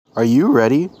Are you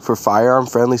ready for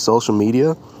firearm-friendly social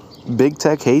media? Big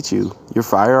tech hates you, your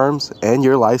firearms, and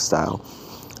your lifestyle.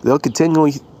 They'll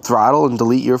continually throttle and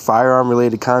delete your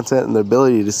firearm-related content and the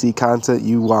ability to see content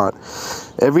you want.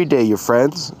 Every day, your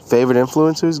friends, favorite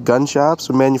influencers, gun shops,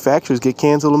 or manufacturers get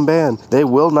canceled and banned. They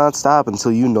will not stop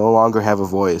until you no longer have a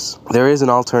voice. There is an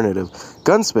alternative.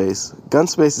 Gunspace.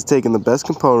 Gunspace has taken the best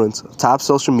components of top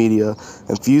social media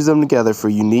and fused them together for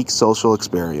a unique social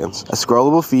experience. A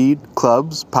scrollable feed,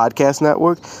 clubs, podcast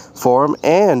network, forum,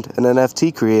 and an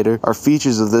NFT creator are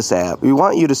features of this app. We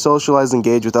want you to socialize and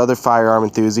engage with other firearm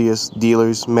enthusiasts,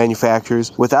 dealers,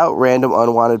 manufacturers, without random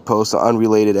unwanted posts or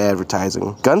unrelated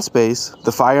advertising. Gunspace,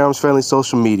 the firearms-friendly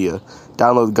social media.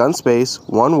 Download Gunspace,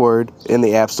 one word, in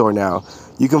the App Store now.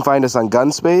 You can find us on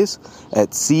Gunspace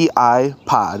at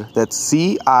CIPod. That's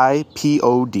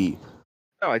CIPOD.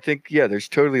 No, I think, there's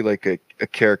totally like a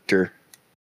character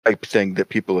type thing that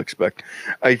people expect.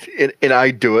 And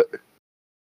I do it.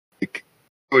 Like,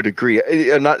 I would agree.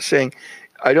 I'm not saying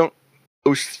I don't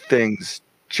post things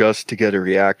just to get a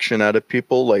reaction out of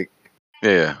people. Like,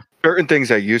 certain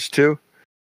things I used to,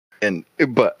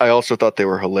 but I also thought they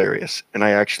were hilarious, and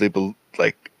I actually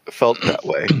felt that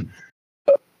way.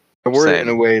 I word it in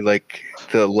a way like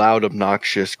the loud,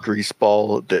 obnoxious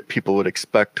greaseball that people would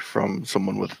expect from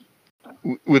someone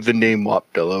with the name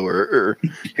Wapdillo or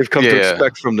have come to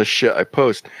expect from the shit I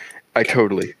post. I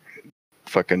totally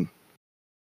fucking.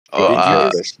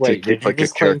 Did you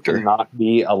just claim to not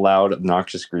be a loud,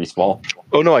 obnoxious greaseball?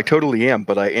 Oh no, I totally am,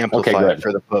 but I amplify it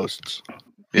for the posts.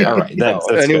 Yeah, all right. That's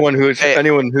anyone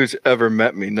who's ever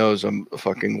met me knows I'm a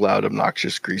fucking loud,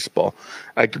 obnoxious greaseball.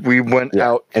 We went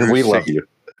out, and we love you.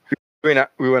 We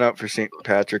went out for St.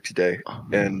 Patrick's Day,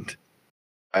 and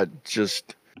I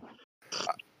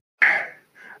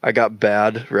got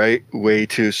bad, right? Way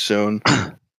too soon.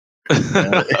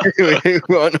 We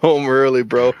went home early,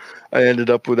 bro. I ended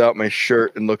up without my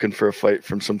shirt and looking for a fight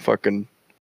from some fucking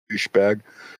douchebag.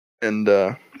 And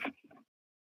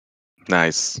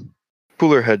nice.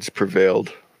 Cooler heads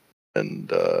prevailed,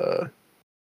 and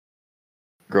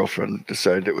girlfriend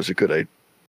decided it was a good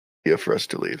idea for us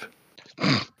to leave.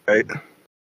 Right?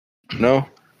 No?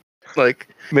 Like,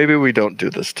 maybe we don't do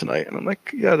this tonight. And I'm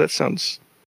like, yeah, that sounds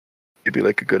maybe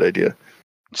like a good idea.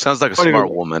 Sounds like a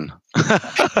smart woman.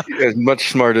 Yeah, much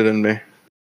smarter than me.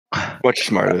 Much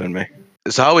smarter than me.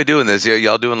 So how are we doing this?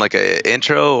 Y'all doing like an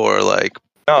intro or like?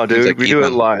 No, dude, like we do it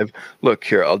live. Look,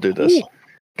 here, I'll do this. Ooh.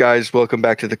 Guys, welcome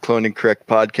back to the Cloning Correct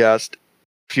podcast.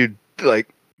 If you like,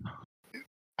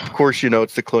 of course you know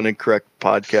it's the Cloning Correct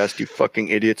podcast, you fucking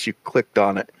idiots. You clicked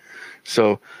on it.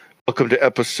 So, welcome to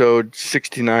episode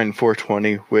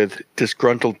 69-420 with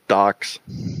Disgruntled Docs.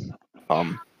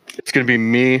 It's going to be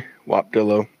me,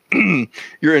 Wapdillo,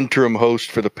 your interim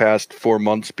host for the past 4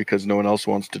 months because no one else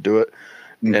wants to do it.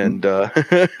 Mm-hmm. And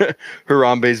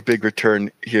Harambe's big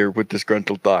return here with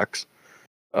Disgruntled Docs.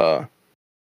 Doc,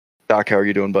 how are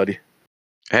you doing, buddy?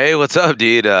 Hey, what's up,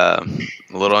 dude? A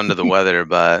little under the weather,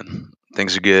 but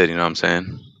things are good, you know what I'm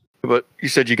saying? But you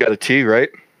said you got a tea,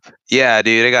 right? Yeah,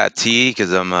 dude, I got tea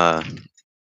because I'm a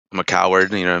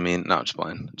coward, you know what I mean? No, I'm just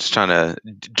playing. Just trying to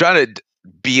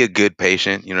be a good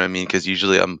patient, you know what I mean? Because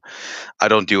usually I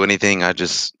don't do anything. I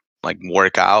just like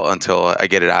work out until I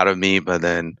get it out of me, but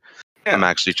then I'm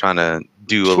actually trying to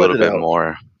do a little bit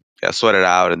more. Yeah, sweat it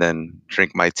out and then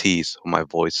drink my tea so my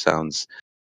voice sounds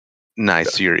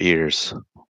nice to your ears.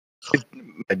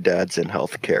 My dad's in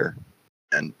healthcare,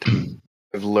 and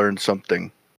I've learned something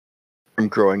from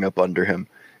growing up under him.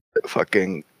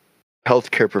 Fucking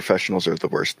healthcare professionals are the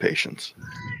worst patients.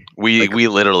 We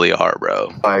literally are,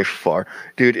 bro. By far.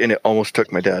 Dude, and it almost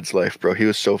took my dad's life, bro. He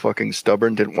was so fucking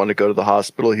stubborn, didn't want to go to the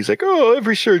hospital. He's like, oh,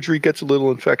 every surgery gets a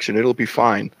little infection. It'll be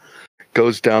fine.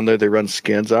 Goes down there, they run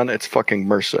scans on it. It's fucking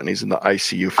MRSA, and he's in the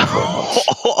ICU for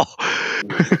 4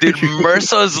 months. Dude,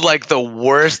 MRSA is like the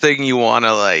worst thing you want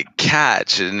to like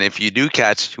catch, and if you do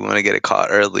catch it, you want to get it caught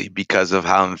early because of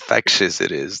how infectious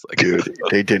it is. Like, dude,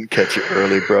 they didn't catch it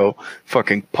early, bro.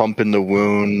 Fucking pumping the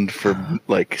wound for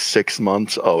like 6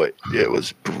 months. Oh, it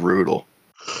was brutal.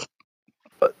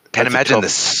 Can't imagine the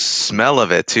smell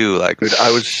of it too. Like, dude,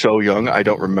 I was so young, I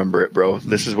don't remember it, bro.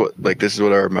 This is what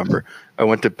I remember. I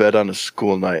went to bed on a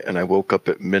school night, and I woke up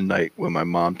at midnight with my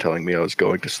mom telling me I was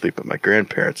going to sleep with my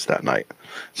grandparents that night.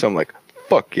 So I'm like,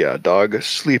 fuck yeah, dog,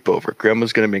 sleepover.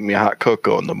 Grandma's gonna make me a hot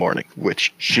cocoa in the morning,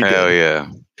 which she did. Hell yeah.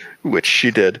 Which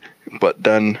she did. But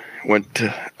then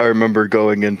I remember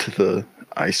going into the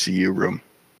ICU room,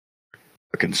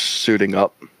 fucking suiting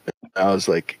up. I was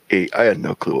like 8. I had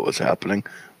no clue what was happening.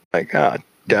 Like,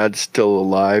 Dad's still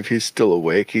alive. He's still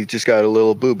awake. He just got a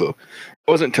little boo-boo.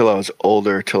 It wasn't until I was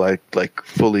older till I like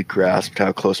fully grasped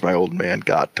how close my old man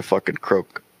got to fucking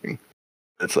croaking.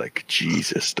 It's like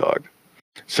Jesus, dog.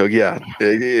 So yeah,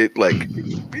 it like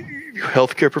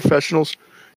healthcare professionals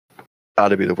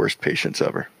gotta be the worst patients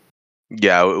ever.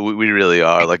 Yeah, we really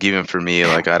are. Like, even for me,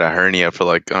 like, I had a hernia for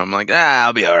like, I'm like,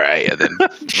 I'll be all right. And then,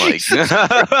 like, just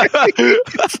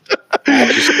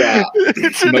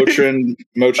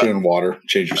Motrin and water.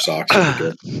 Change your socks.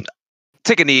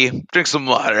 Take a knee, drink some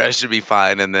water. I should be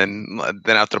fine. And then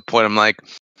after a point, I'm like,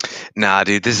 nah,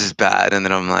 dude, this is bad. And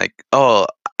then I'm like, oh,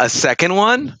 a second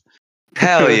one?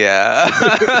 Hell yeah.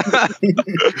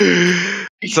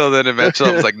 So then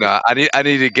eventually I was like, nah, I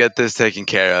need to get this taken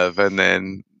care of. And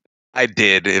then I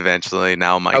did eventually.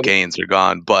 Now my gains are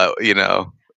gone, but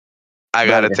I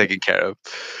got it taken care of.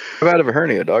 How bad of a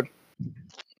hernia, dog?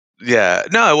 Yeah,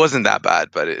 no, it wasn't that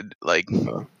bad, but it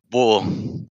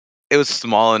it was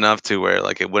small enough to where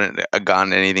like it wouldn't have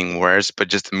gotten anything worse, but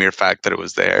just the mere fact that it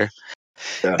was there,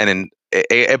 and then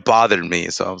it bothered me.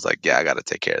 So I was like, yeah, I got to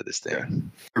take care of this thing. Yeah.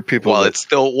 For people,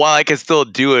 while I can still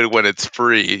do it when it's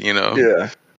free,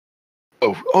 Yeah.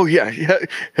 Oh yeah,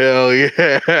 hell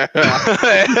yeah. They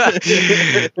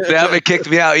haven't kicked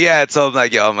me out yet, so I'm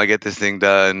like, yo, I'm gonna get this thing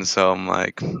done. So I'm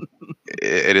like,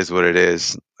 it is what it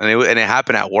is, and it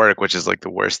happened at work, which is like the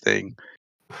worst thing.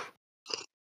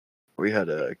 We had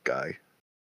a guy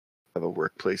have a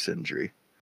workplace injury.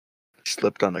 He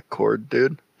slipped on a cord,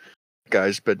 dude.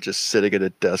 Guy's been just sitting at a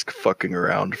desk fucking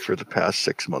around for the past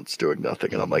 6 months doing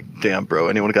nothing, and I'm like, damn, bro,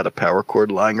 anyone got a power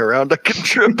cord lying around I can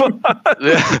trip on?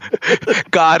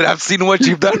 God, I've seen what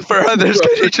you've done for others.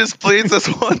 Can you just please this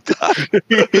one time?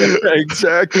 Yeah,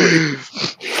 exactly.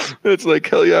 It's like,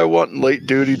 hell yeah, I want light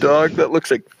duty, dog. That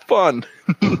looks like fun.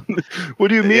 What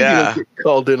do you mean you don't get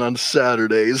called in on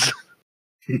Saturdays?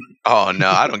 Oh no,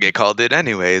 I don't get called in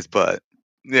anyways, but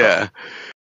yeah.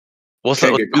 What's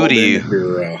up with duty? If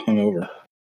you're hungover.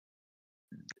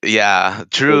 Yeah,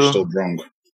 true. Or still drunk.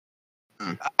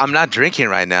 I'm not drinking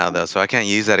right now though, so I can't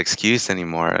use that excuse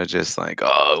anymore. I just like,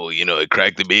 oh, well, it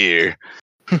cracked the beer.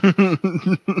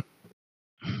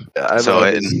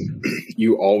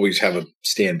 You always have a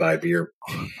standby beer.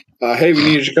 Hey, we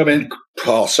need you to come in.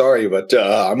 Oh, sorry, but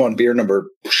I'm on beer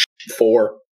number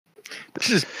 4. This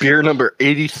is beer number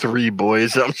 83,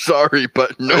 boys. I'm sorry,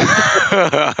 but no.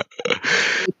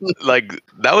 Like,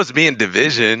 that was me in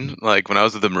division. Like, when I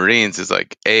was with the Marines, it's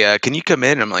like, hey, can you come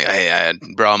in? I'm like, hey,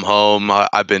 bro, I'm home.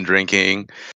 I've been drinking.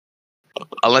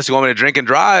 Unless you want me to drink and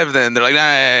drive, then they're like, nah,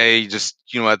 hey, just,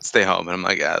 stay home. And I'm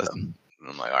like, yeah. I'm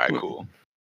like, all right, cool.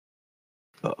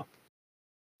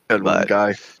 Had one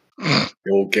guy.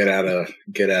 You'll get out a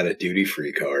duty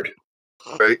free card.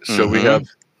 Right. So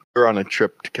we're on a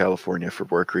trip to California for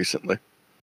work recently.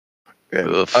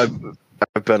 And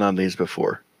I've been on these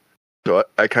before. So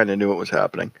I kind of knew what was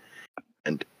happening.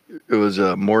 And it was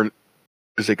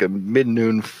like a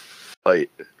mid-noon flight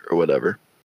or whatever.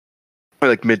 Or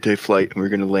like midday flight, and we were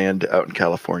going to land out in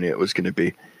California. It was going to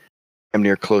be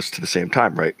near close to the same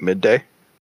time, right? Midday?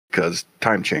 Because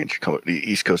time change, the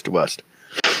East Coast to West.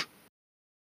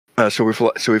 So we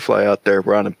fly out there.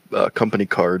 We're on a company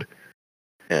card.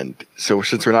 And so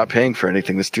since we're not paying for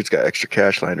anything, this dude's got extra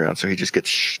cash lying around, so he just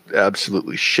gets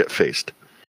absolutely shit-faced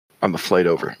on the flight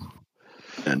over.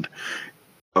 And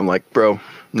I'm like, bro,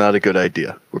 not a good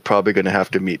idea. We're probably going to have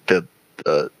to meet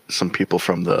some people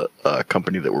from the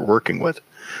company that we're working with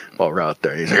while we're out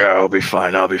there. He's like, I'll be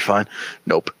fine.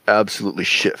 Nope, absolutely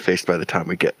shit-faced by the time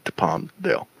we get to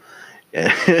Palmdale.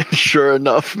 And sure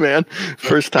enough, man,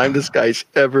 first time this guy's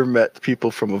ever met people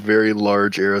from a very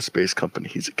large aerospace company.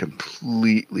 He's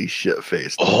completely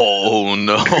shit-faced. Oh,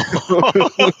 no.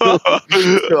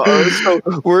 So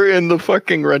we're in the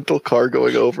fucking rental car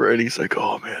going over, and he's like,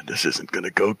 oh, man, this isn't going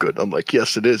to go good. I'm like,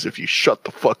 yes, it is, if you shut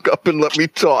the fuck up and let me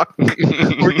talk. we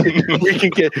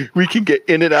can get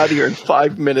in and out of here in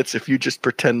 5 minutes if you just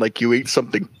pretend like you ate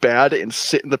something bad and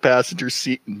sit in the passenger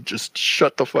seat and just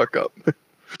shut the fuck up.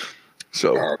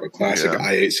 So a classic. Yeah.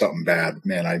 I ate something bad,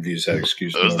 man. I've used that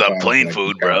excuse. It was that plain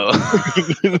food, bro.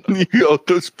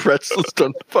 Those pretzels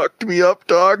done fucked me up,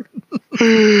 dog.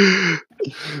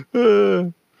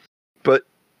 But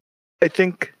I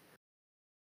think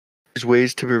there's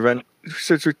ways to prevent.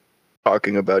 Since we're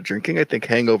talking about drinking, I think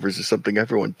hangovers is something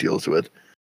everyone deals with.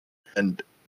 And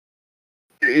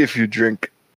if you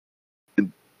drink,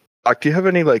 Doc, do you have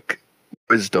any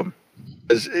wisdom?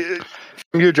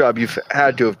 From your job, you've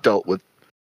had to have dealt with.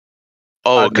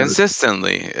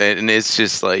 Consistently, and it's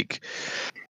just like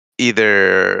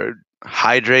either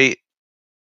hydrate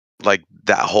like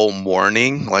that whole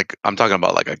morning. Like I'm talking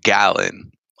about like a gallon.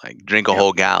 Like drink a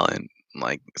whole gallon.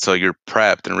 like, so you're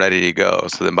prepped and ready to go.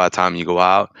 So then by the time you go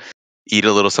out, eat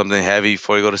a little something heavy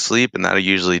before you go to sleep, and that'll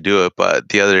usually do it. But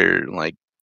the other like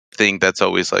thing that's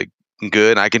always like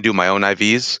good, I can do my own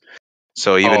IVs.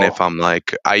 So even if I'm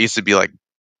like, I used to be like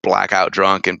blackout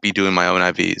drunk and be doing my own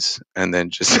IVs, and then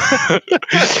just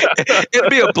it'd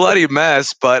be a bloody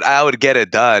mess, but I would get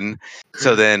it done.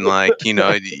 So then, like, you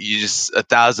know, you just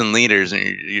 1,000 liters, and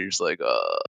you're just like,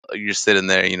 you're sitting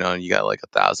there, you know, and you got like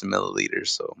 1,000 milliliters.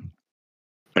 So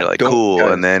you're like, cool,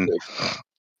 and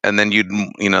then you'd,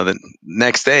 you know, the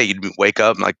next day you'd wake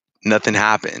up and like nothing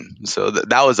happened. So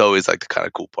that was always like the kind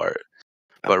of cool part.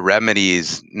 But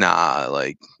remedies, nah,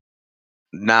 like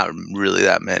not really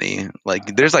that many.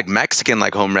 Like there's like Mexican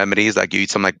like home remedies, like you eat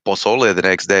some like pozole the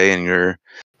next day and you're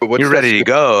ready to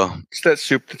go. It's that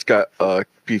soup that's got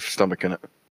beef stomach in it.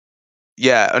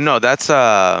 Yeah, no, that's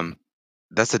a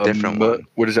different one.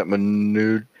 What is that?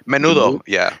 Menudo,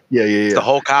 yeah. It's the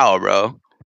whole cow, bro.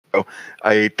 Oh,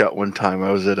 I ate that one time.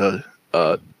 I was at a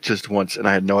just once, and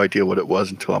I had no idea what it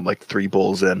was until I'm like 3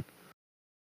 bowls in.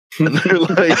 And they're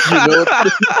like, you know,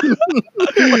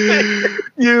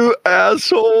 you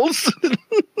assholes.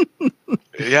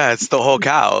 Yeah, it's the whole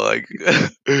cow. Like,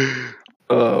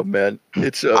 oh man,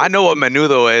 it's. I know what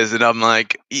menudo is, and I'm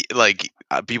like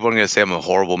people are gonna say I'm a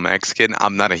horrible Mexican.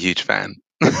 I'm not a huge fan.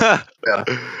 Yeah.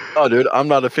 Oh, dude, I'm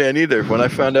not a fan either. When I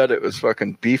found out it was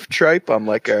fucking beef tripe, I'm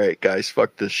like, all right, guys,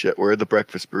 fuck this shit. Where are the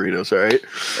breakfast burritos? All right.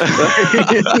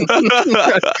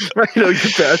 I know you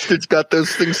bastards got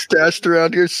those things stashed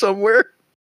around here somewhere.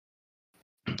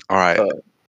 All right.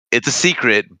 It's a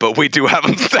secret, but we do have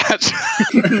them stashed.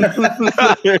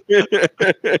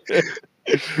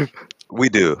 We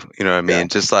do, you know what I mean? Yeah.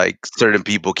 Just like certain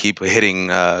people keep hitting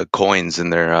coins in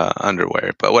their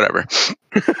underwear, but whatever.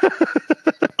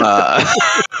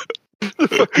 The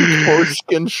fucking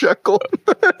foreskin shekel.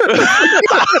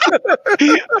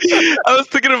 I was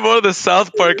thinking of more of the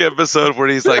South Park episode where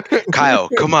he's like, Kyle,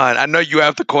 come on, I know you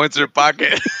have the coins in your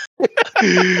pocket.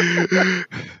 He's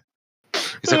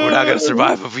like, we're not gonna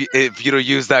survive if you don't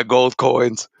use that gold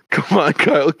coins. Come on,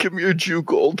 Kyle, give me your Jew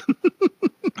gold.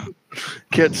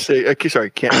 Can't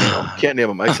name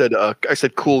them. I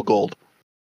said cool gold.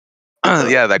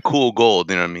 Yeah, that cool gold.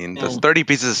 You know what I mean? There's 30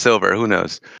 pieces of silver. Who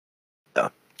knows? Yeah,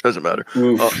 doesn't matter.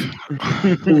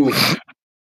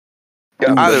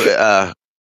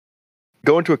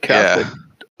 Going to a Catholic.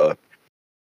 Yeah.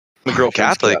 My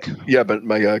girlfriend's Catholic. Yeah, but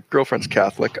my girlfriend's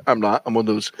Catholic. I'm not. I'm one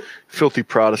of those filthy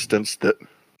Protestants that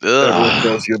everyone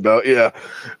tells you about. Yeah.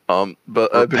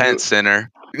 But repent,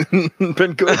 sinner. I've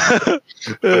been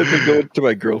going to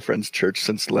my girlfriend's church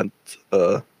since Lent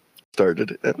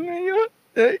started. And, you know,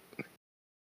 hey,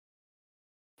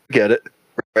 get it,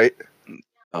 right?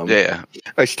 Yeah.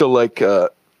 I still like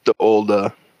the old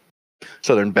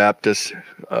Southern Baptist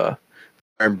fire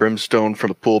and brimstone from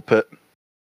the pulpit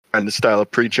and the style of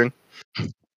preaching.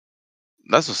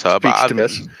 That's what's up. Speaks to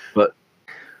this, but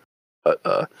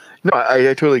no,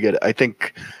 I totally get it. I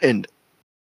think, and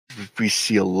we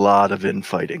see a lot of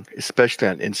infighting, especially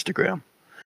on Instagram.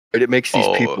 Right? It makes these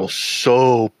people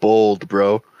so bold,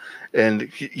 bro.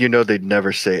 And you know they'd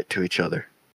never say it to each other.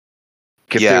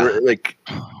 If they were, like,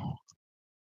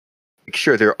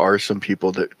 sure, there are some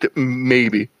people that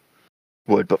maybe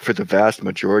would, but for the vast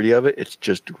majority of it, it's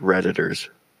just Redditors.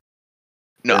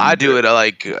 No, I do it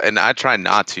like, and I try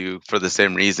not to for the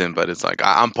same reason, but it's like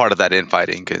I'm part of that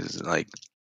infighting because, like,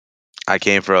 I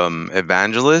came from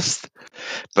evangelist,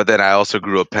 but then I also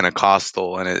grew up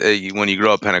Pentecostal, and when you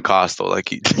grow up Pentecostal, like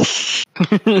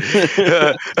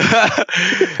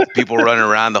people running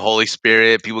around, the Holy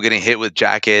Spirit, people getting hit with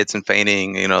jackets and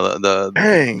fainting, you know,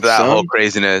 that whole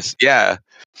craziness, yeah.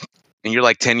 And you're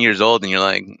like 10 years old, and you're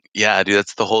like, yeah, dude,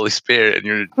 that's the Holy Spirit.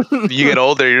 And you get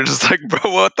older, you're just like,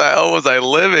 bro, what the hell was I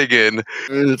living in?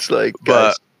 It's like,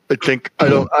 guys,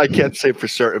 I can't say for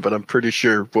certain, but I'm pretty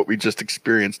sure what we just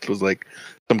experienced was like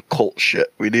some cult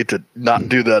shit. We need to not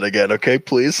do that again, okay,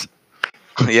 please?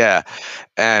 Yeah.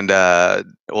 And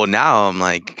well, now I'm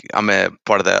a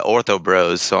part of the Ortho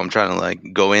Bros, so I'm trying to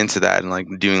like go into that and like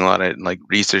doing a lot of like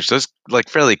research. So it's like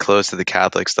fairly close to the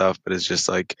Catholic stuff, but it's just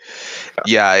like,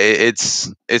 yeah,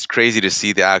 it's crazy to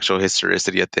see the actual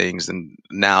historicity of things. And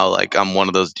now like I'm one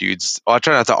of those dudes. I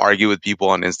try not to argue with people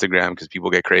on Instagram because people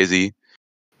get crazy.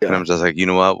 Yeah. And I'm just like, you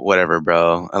know what, whatever,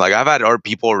 bro. And like I've had our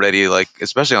people already, like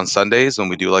especially on Sundays when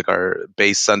we do like our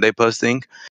base Sunday posting.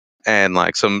 And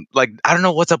like some, like, I don't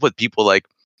know what's up with people like,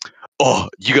 oh,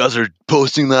 you guys are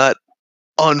posting that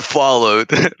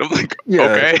unfollowed. I'm like,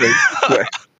 okay.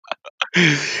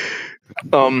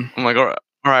 I'm like, all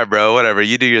right, bro, whatever.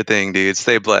 You do your thing, dude.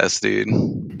 Stay blessed,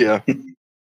 dude. Yeah.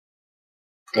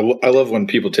 I love when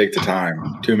people take the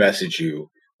time to message you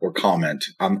or comment.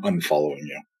 I'm unfollowing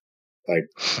you. Like,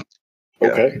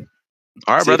 okay.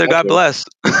 All right, See you brother. God later. bless.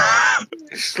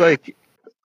 It's like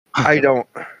I don't.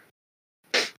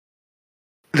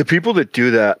 The people that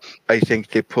do that, I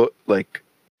think they put like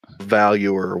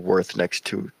value or worth next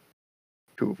to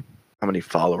how many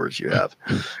followers you have,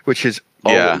 which has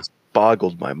always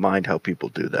boggled my mind how people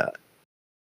do that.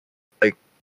 Like,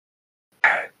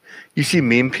 you see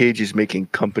meme pages making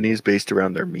companies based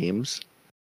around their memes,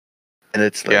 and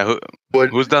it's like,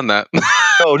 who's done that? No.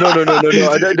 I know.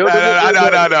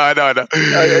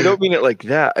 I don't mean it like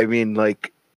that. I mean,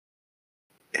 like,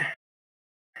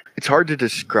 it's hard to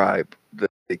describe.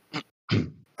 Like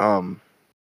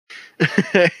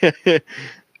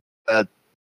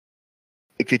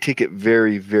they take it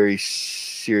very, very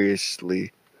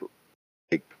seriously.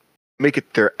 Like, make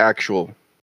it their actual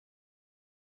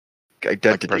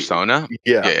identity, like persona.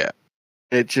 Yeah.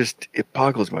 It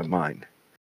boggles my mind.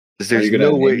 Are you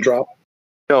gonna name drop?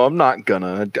 No, I'm not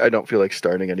gonna. I don't feel like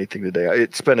starting anything today.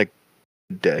 It's been a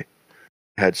good day.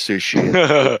 I had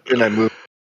sushi and I moved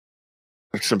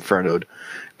some Fernode.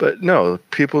 But no,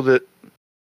 people that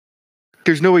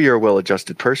there's no way you're a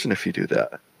well-adjusted person if you do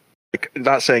that. Like,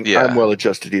 not saying I'm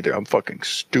well-adjusted either. I'm fucking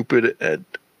stupid and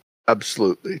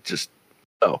absolutely just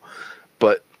no.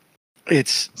 But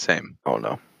it's same. I don't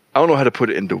know. I don't know how to put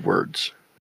it into words.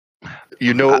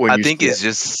 You know it when you think see it's it.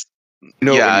 just You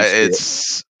know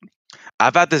it's.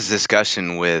 I've had this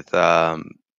discussion with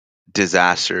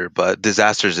Disaster, but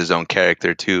Disaster's his own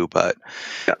character too. But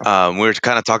we were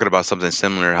kind of talking about something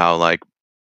similar. How like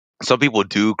some people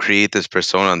do create this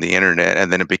persona on the internet,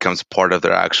 and then it becomes part of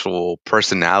their actual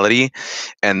personality,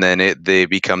 and then they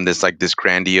become this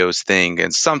grandiose thing.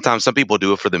 And sometimes some people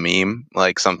do it for the meme.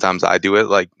 Like sometimes I do it,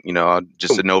 like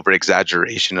just an over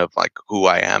exaggeration of like who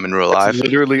I am in real life.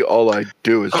 Literally, all I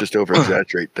do is just over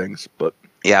exaggerate things. But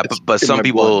yeah, but some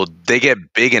people they get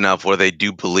big enough where they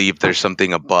do believe there's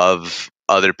something above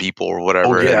other people or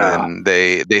whatever, and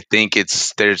then they think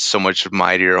there's so much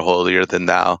mightier, holier than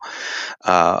thou,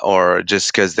 or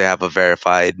just because they have a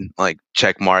verified like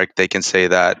check mark, they can say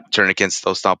that tourniquets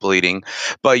still stop bleeding.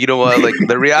 But you know what? Like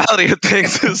the reality of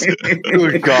things is,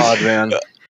 good God, man.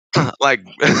 Like,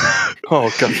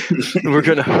 oh God, we're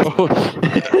gonna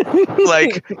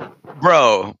like,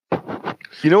 bro.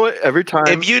 You know what? Every time,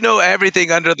 if you know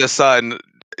everything under the sun,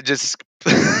 just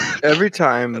every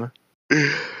time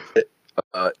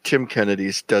Tim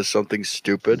Kennedy does something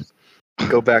stupid, I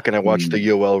go back and I watch the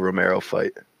Yoel Romero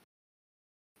fight,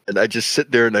 and I just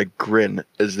sit there and I grin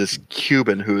as this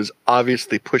Cuban who is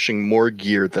obviously pushing more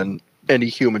gear than any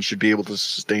human should be able to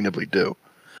sustainably do,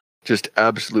 just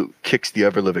absolute kicks the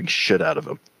ever living shit out of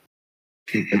him.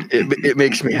 It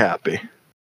makes me happy.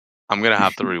 I'm gonna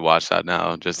have to rewatch that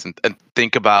now, just and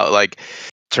think about like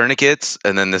tourniquets,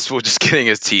 and then this fool just getting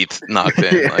his teeth knocked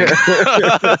in.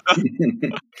 Like.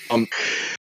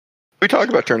 We talk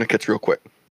about tourniquets real quick.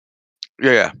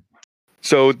 Yeah.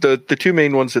 So the two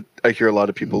main ones that I hear a lot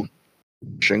of people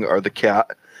pushing are the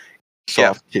cat,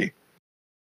 soft T.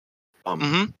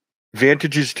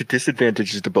 Advantages to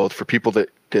disadvantages to both for people that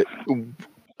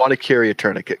want to carry a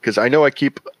tourniquet, because I know I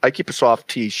keep a soft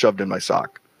T shoved in my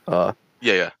sock.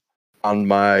 On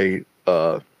my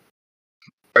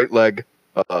right leg,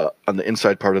 on the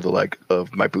inside part of the leg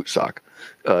of my boot sock.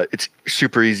 It's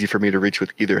super easy for me to reach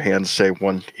with either hand. Say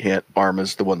one hand arm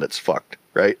is the one that's fucked,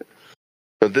 right?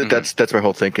 So that's my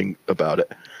whole thinking about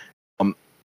it. I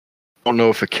don't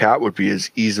know if a cat would be as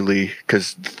easily,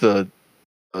 because the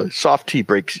soft T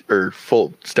breaks or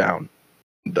folds down.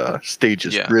 The stage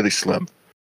is really slim.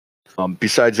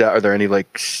 Besides that, are there any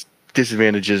like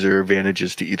disadvantages or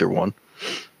advantages to either one?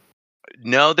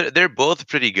 No, they're both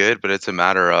pretty good, but it's a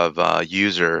matter of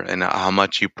user and how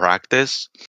much you practice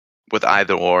with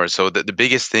either or. So the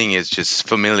biggest thing is just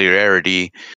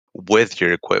familiarity with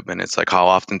your equipment. It's like how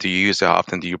often do you use it? How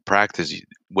often do you practice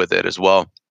with it as well?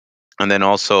 And then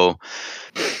also,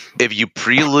 if you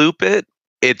pre-loop it,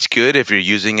 it's good if you're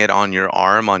using it on your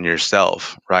arm on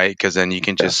yourself, right? Because then you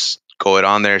can just go it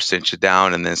on there, cinch it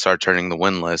down, and then start turning the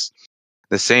windlass.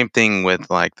 The same thing with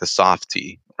like the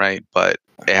softy, right? But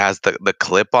it has the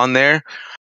clip on there,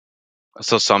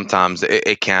 so sometimes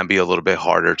it can be a little bit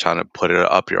harder trying to put it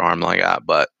up your arm like that.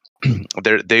 But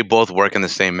they both work in the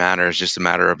same manner. It's just a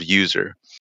matter of user.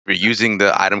 If you're using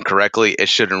the item correctly, it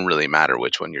shouldn't really matter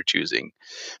which one you're choosing.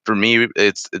 For me,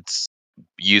 it's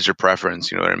user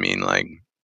preference. You know what I mean? Like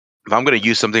if I'm gonna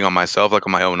use something on myself, like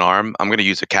on my own arm, I'm gonna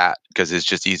use a cat because it's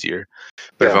just easier.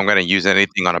 But if I'm gonna use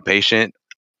anything on a patient,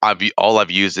 all I've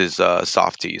used is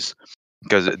softies.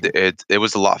 because it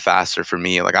was a lot faster for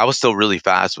me. Like I was still really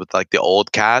fast with like the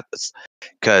old cats,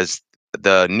 because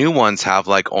the new ones have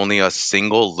like only a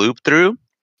single loop through,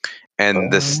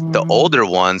 and the older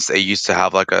ones, they used to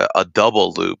have like a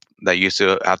double loop that used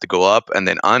to have to go up and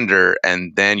then under,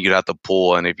 and then you'd have to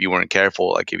pull. And if you weren't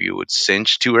careful, like if you would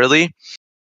cinch too early,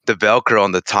 the Velcro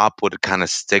on the top would kind of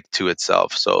stick to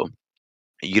itself. So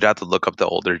you'd have to look up the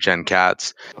older Gen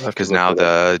cats, because now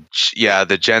the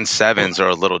Gen 7s are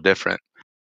a little different.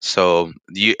 So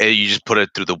you just put it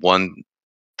through the one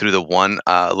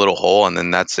little hole, and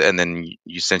then that's it, and then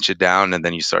you cinch it down, and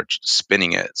then you start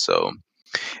spinning it. So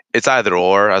it's either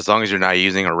or, as long as you're not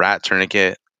using a rat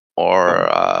tourniquet or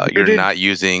you're not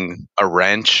using a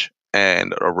wrench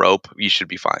and a rope, you should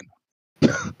be fine.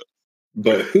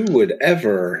 But who would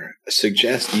ever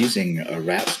suggest using a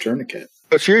rat's tourniquet?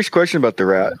 A serious question about the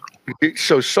rat.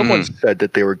 So someone said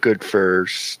that they were good for,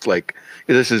 like,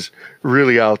 this is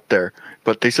really out there,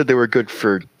 but they said they were good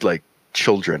for like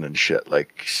children and shit,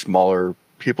 like smaller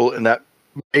people, and that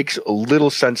makes a little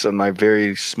sense on my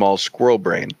very small squirrel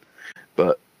brain.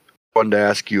 But I wanted to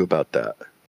ask you about that.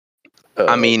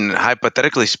 I mean,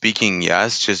 hypothetically speaking,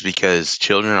 yes, just because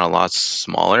children are a lot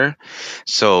smaller,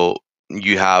 so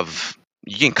you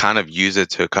can kind of use it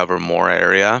to cover more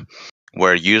area,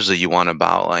 where usually you want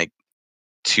about like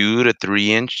 2 to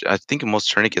 3 inch. I think most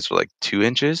tourniquets were like 2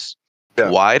 inches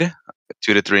wide,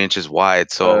 2 to 3 inches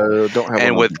wide. So,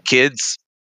 and with kids,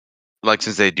 like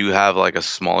since they do have like a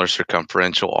smaller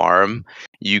circumferential arm,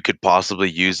 you could possibly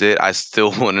use it. I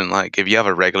still wouldn't, like, if you have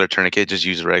a regular tourniquet, just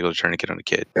use a regular tourniquet on a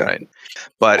kid, right?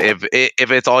 But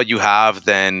if it's all you have,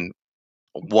 then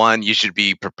one, you should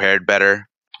be prepared better,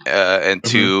 and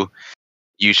two,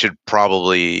 you should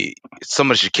probably,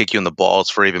 somebody should kick you in the balls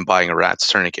for even buying a rat's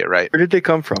tourniquet, right? Where did they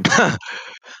come from?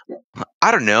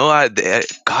 I don't know.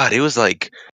 God, it was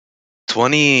like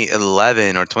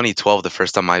 2011 or 2012 the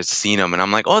first time I seen them, and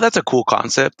I'm like, oh, that's a cool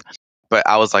concept. But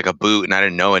I was like a boot, and I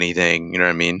didn't know anything. You know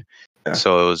what I mean? Yeah.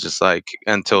 So it was just like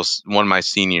until one of my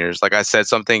seniors, like I said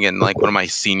something, and like one of my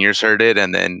seniors heard it,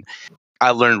 and then I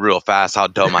learned real fast how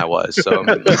dumb I was. So,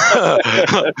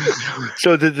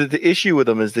 so the issue with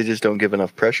them is they just don't give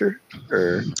enough pressure,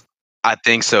 or I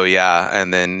think so, yeah.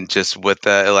 And then just with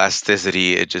the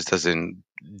elasticity, it just doesn't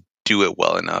do it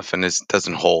well enough, and it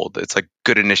doesn't hold. It's like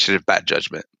good initiative, bad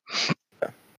judgment.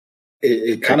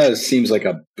 It kind of seems like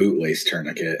a bootlace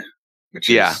tourniquet, which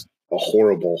is a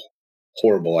horrible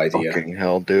idea. Fucking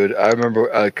hell, dude! I remember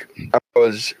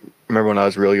when I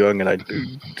was real young and I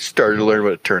started to learn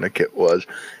what a tourniquet was,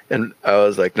 and I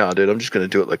was like, "Nah, dude, I'm just gonna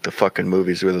do it like the fucking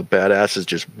movies where the badasses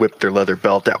just whip their leather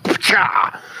belt out,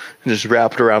 and just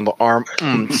wrap it around the arm.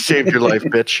 Saved your life,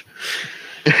 bitch."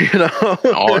 You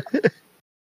know.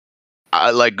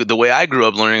 Like the way I grew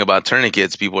up learning about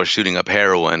tourniquets, people are shooting up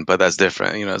heroin, but that's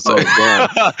different, you know. So,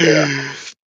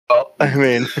 well, I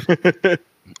mean,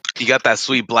 you got that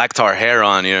sweet black tar hair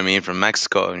on, you know what I mean, from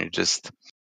Mexico, and you just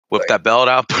whip that belt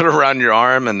out, put it around your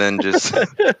arm, and then just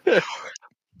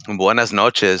buenas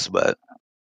noches. But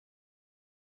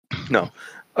no,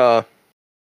 I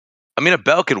mean, a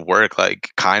belt could work, like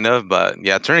kind of, but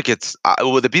yeah, tourniquets.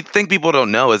 The thing people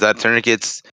don't know is that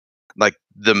tourniquets, like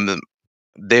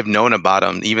they've known about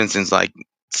them even since like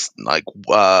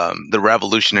the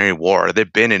Revolutionary War.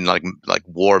 They've been in like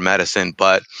war medicine,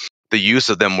 but the use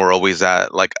of them were always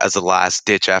as a last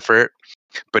ditch effort.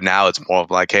 But now it's more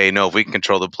of like, hey, no, if we can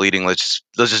control the bleeding, let's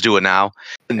just do it now.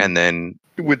 And then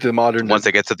with the modern, once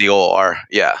it gets to the OR,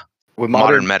 with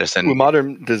modern medicine, with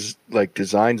modern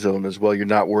designs of them as well, you're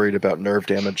not worried about nerve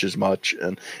damage as much.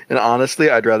 And honestly,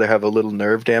 I'd rather have a little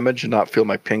nerve damage and not feel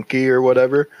my pinky or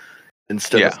whatever,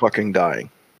 instead of fucking dying.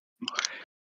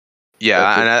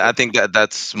 Yeah, and I think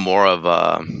that's more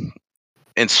of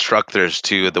instructors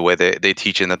too, the way they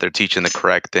teach, and that they're teaching the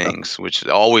correct things, which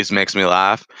always makes me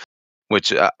laugh.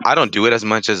 Which I don't do it as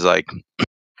much as like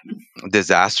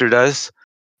Disaster does.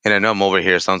 And I know I'm over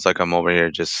here, sounds like I'm over here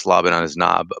just slobbing on his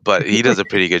knob, but he does a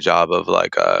pretty good job of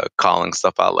like calling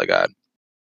stuff out like that.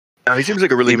 Now, he seems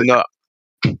like a really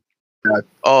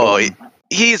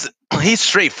he's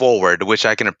straightforward, which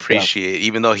I can appreciate,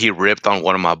 even though he ripped on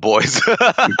one of my boys.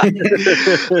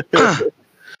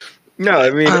 No,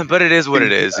 I mean, but it is what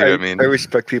it is. You know what I mean? I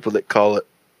respect people that call it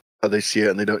how they see it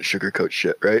and they don't sugarcoat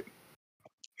shit, right?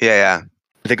 Yeah.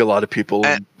 I think a lot of people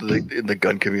in the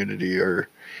gun community are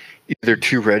either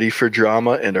too ready for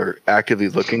drama and are actively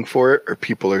looking for it, or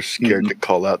people are scared to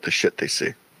call out the shit they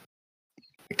see.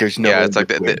 Like, there's no. Yeah, it's like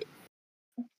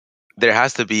there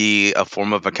has to be a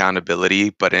form of accountability,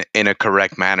 but in a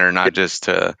correct manner, not just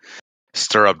to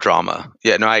stir up drama.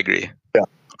 Yeah, no, I agree. Yeah.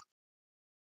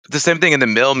 the same thing in the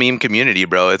male meme community,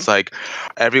 bro. It's like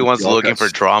everyone's looking for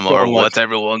drama or what's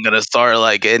everyone gonna start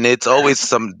like, and it's always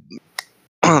some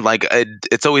like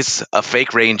it's always a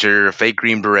fake ranger, a fake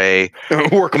green beret,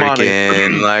 work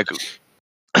freaking like.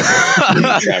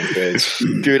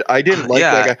 Dude, I didn't like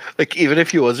that guy. Like, even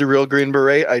if he was a real Green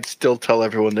Beret, I'd still tell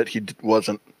everyone that he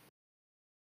wasn't.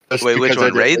 Just wait, which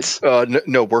one? Raids?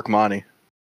 No, Work Monty.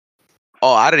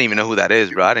 Oh, I didn't even know who that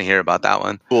is, bro. I didn't hear about that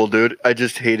one. Cool, dude. I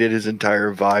just hated his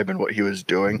entire vibe and what he was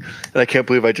doing, and I can't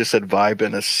believe I just said vibe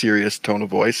in a serious tone of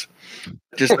voice.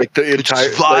 Just like the entire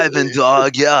vibing, like,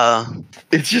 dog. Yeah,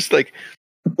 it's just like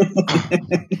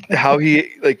how he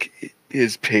like.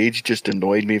 His page just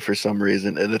annoyed me for some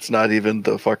reason, and it's not even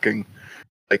the fucking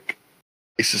like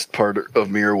racist part of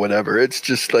me or whatever. It's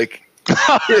just like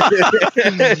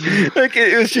like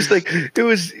it was just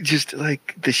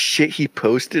like the shit he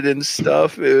posted and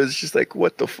stuff. It was just like,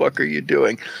 what the fuck are you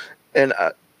doing? And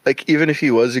like, even if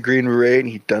he was a Green Beret and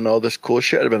he'd done all this cool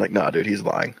shit, I'd been like, nah, dude, he's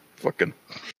lying. Fucking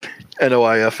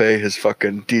NOIFA his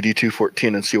fucking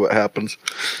DD-214 and see what happens.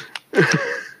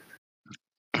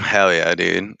 Hell yeah,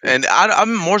 dude. And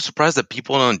I'm more surprised that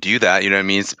people don't do that, you know what I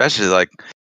mean? Especially like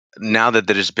now that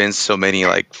there's been so many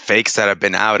like fakes that have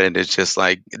been out, and it's just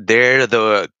like they're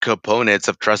the components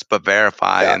of trust but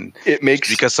verify, and it makes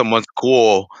because someone's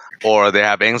cool or they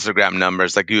have Instagram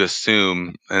numbers, like you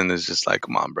assume, and it's just like,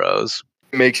 come on, bros.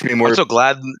 Makes me more. I'm so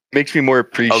glad. Makes me more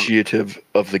appreciative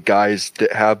of the guys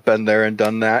that have been there and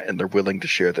done that, and they're willing to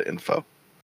share the info.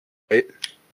 Right?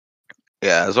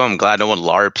 Yeah, so I'm glad no one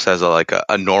LARPs as a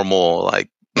normal like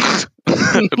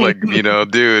like, you know,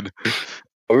 dude.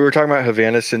 We were talking about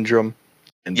Havana syndrome.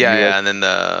 And and then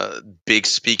the big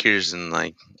speakers and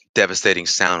like devastating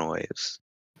sound waves.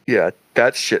 Yeah,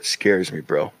 that shit scares me,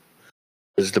 bro.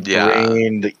 There's the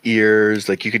brain, the ears,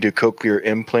 like you could do cochlear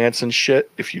implants and shit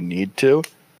if you need to.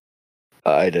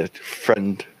 I had a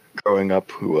friend growing up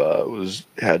who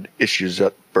had issues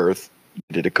at birth.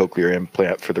 Did a cochlear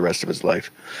implant for the rest of his life,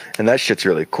 and that shit's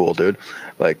really cool, dude.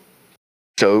 Like,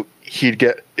 so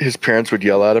his parents would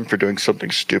yell at him for doing something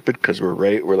stupid because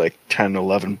we're like 10,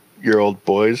 11-year-old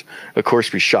boys. Of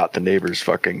course, we shot the neighbor's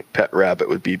fucking pet rabbit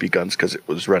with BB guns because it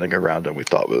was running around and we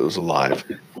thought it was alive.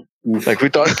 Like we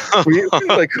thought, we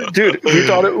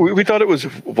thought it was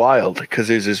wild because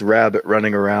there's this rabbit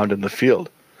running around in the field,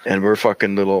 and we're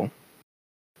fucking little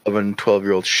 11,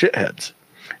 12-year-old shitheads.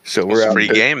 So we're out free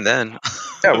game then.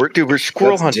 Yeah, we're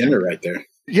squirrel hunting. Dinner right there.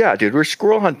 Yeah, dude, we're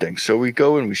squirrel hunting. So we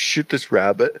go and we shoot this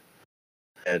rabbit,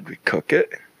 and we cook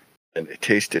it, and it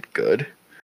tasted good.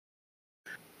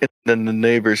 And then the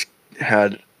neighbors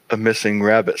had a missing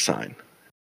rabbit sign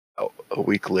a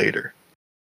week later.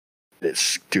 It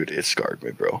scarred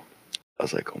me, bro. I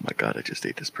was like, oh my god, I just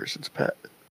ate this person's pet.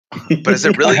 But is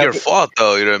it really your fault,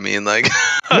 though? You know what I mean? Like,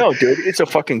 no, dude, it's a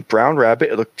fucking brown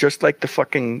rabbit. It looked just like the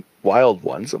fucking wild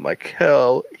ones. I'm like,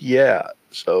 hell yeah.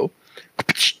 So,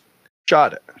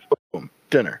 shot it. Boom,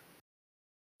 dinner.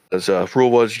 As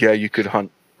rule was, you could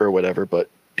hunt or whatever, but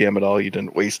damn it all, you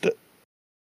didn't waste it.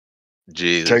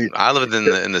 Jeez, I lived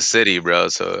in the city, bro.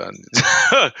 So,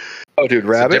 oh, dude,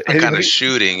 rabbit kind of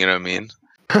shooting. You know what I mean?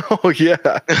 Oh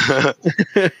yeah,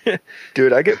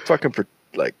 dude, I get fucking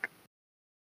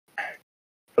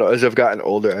as I've gotten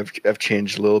older, I've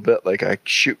changed a little bit. Like I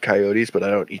shoot coyotes, but I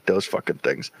don't eat those fucking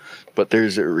things. But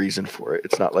there's a reason for it.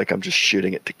 It's not like I'm just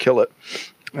shooting it to kill it.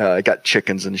 I got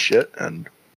chickens and shit, and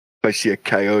if I see a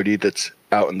coyote that's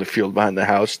out in the field behind the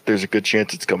house, there's a good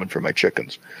chance it's coming for my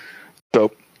chickens.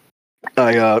 So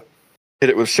I hit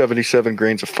it with 77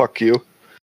 grains of fuck you.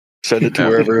 Send it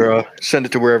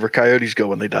to wherever coyotes go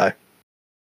when they die.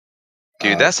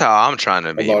 Dude, that's how I'm trying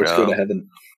to be, bro. Go to heaven.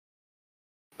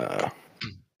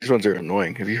 These ones are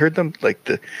annoying. Have you heard them? Like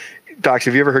Docs,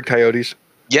 have you ever heard coyotes?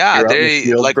 Yeah, they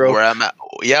field, like bro? Where I'm at.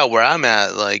 Yeah, where I'm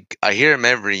at, like I hear them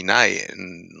every night,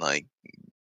 and like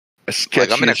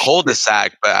I'm in a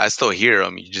cul-de-sac, but I still hear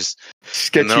them. You just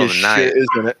sketchy in the middle of the night, shit,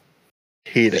 isn't it?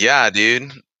 Hate it. Yeah,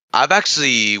 dude. I've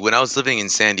actually, when I was living in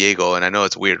San Diego, and I know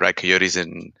it's weird, right? Coyotes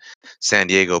in San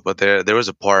Diego, but there was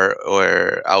a part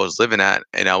where I was living at,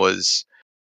 and I was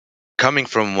coming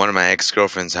from one of my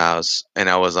ex-girlfriend's house, and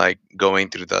I was like going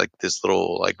through this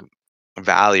little like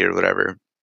valley or whatever,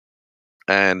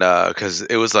 and because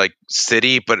it was like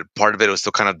city, but part of it was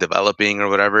still kind of developing or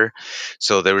whatever,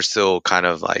 so there were still kind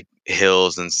of like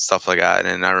hills and stuff like that.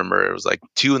 And I remember it was like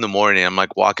 2 a.m. I'm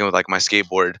like walking with like my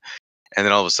skateboard. And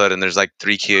then all of a sudden, there's like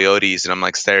 3 coyotes, and I'm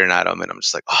like staring at them, and I'm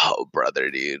just like, "Oh, brother,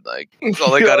 dude! Like,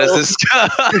 all I got is this guy."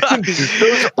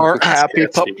 Those aren't happy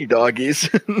puppy doggies,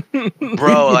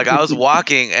 bro. Like, I was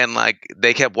walking, and like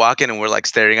they kept walking, and we're like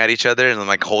staring at each other, and I'm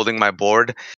like holding my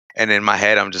board, And in my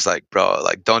head, I'm just like, bro,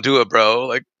 like, don't do it, bro.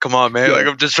 Like, come on, man. Like,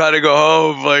 I'm just trying to go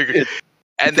home. Like,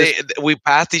 and we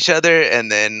passed each other,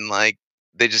 and then like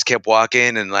they just kept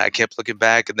walking, and like, I kept looking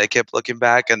back, and they kept looking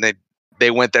back, and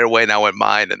they went their way, and I went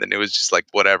mine, and then it was just like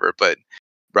whatever. But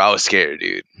bro, I was scared,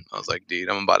 dude. I was like, dude,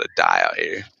 I'm about to die out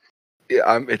here. Yeah,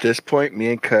 I'm at this point.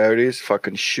 Me and coyotes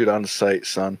fucking shoot on sight,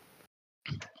 son.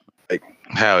 Like,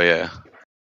 hell yeah.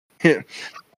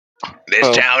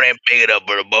 This town ain't big enough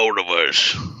for the both of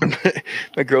us.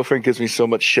 My girlfriend gives me so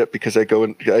much shit because I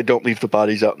don't leave the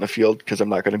bodies out in the field because I'm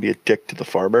not going to be a dick to the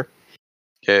farmer.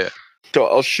 Yeah. So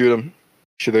I'll shoot them.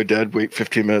 Sure they're dead. Wait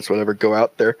 15 minutes, whatever. Go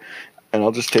out there, and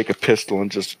I'll just take a pistol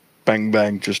and just bang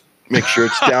bang. Just make sure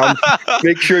it's down.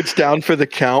 Make sure it's down for the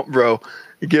count, bro.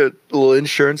 You get a little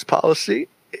insurance policy.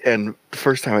 And the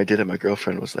first time I did it, my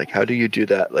girlfriend was like, "How do you do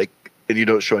that? Like, and you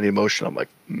don't show any emotion?" I'm like,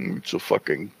 "It's a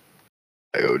fucking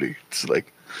coyote." It's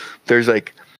like there's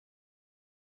like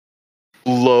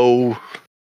low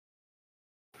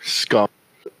scum.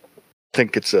 I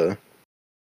think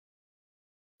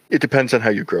it depends on how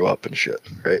you grow up and shit,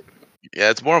 right? Yeah,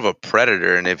 it's more of a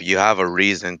predator, and if you have a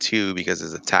reason too, because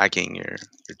it's attacking your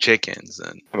chickens,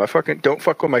 and don't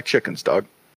fuck with my chickens, dog.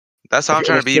 That's how I'm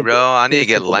trying to be, bro. I need to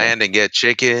get land and get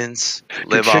chickens,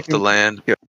 live off the land.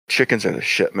 Yeah, chickens are the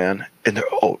shit, man. And they're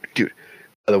dude.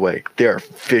 By the way, they are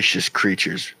vicious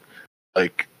creatures.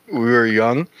 Like when we were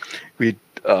young, we'd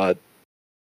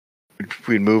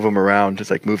move them around,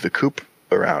 just like move the coop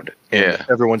around. And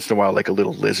every once in a while, like a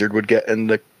little lizard would get in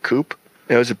the coop.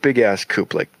 And it was a big ass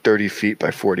coop, like 30 feet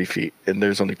by 40 feet, and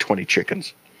there's only 20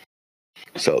 chickens.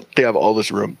 So they have all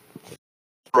this room to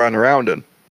run around in.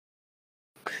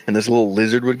 And this little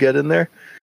lizard would get in there.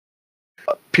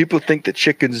 People think that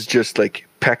chickens just like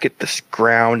peck at the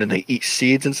ground and they eat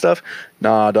seeds and stuff.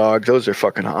 Nah, dog, those are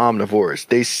fucking omnivores.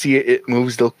 They see it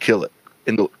moves, they'll kill it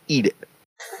and they'll eat it.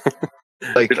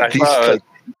 Like dude, I saw a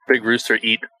big rooster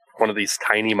eat one of these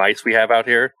tiny mice we have out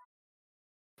here.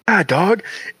 Ah, dog,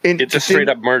 and it just straight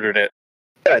up murdered it.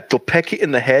 Yeah, they'll peck it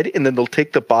in the head and then they'll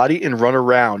take the body and run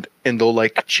around and they'll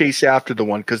like chase after the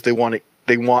one because they want it.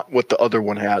 They want what the other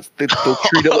one has. They'll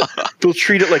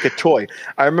treat it like a toy.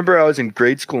 I remember I was in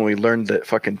grade school and we learned that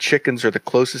fucking chickens are the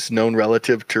closest known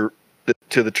relative to the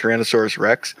Tyrannosaurus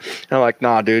Rex. And I'm like,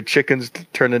 nah, dude, chickens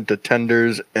turn into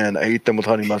tenders and I eat them with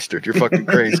honey mustard. You're fucking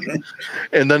crazy.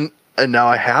 and now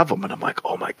I have them and I'm like,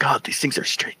 oh my God, these things are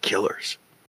straight killers.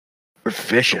 They're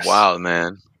vicious. Wow,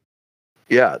 man.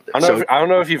 Yeah. I don't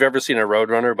know if you've ever seen a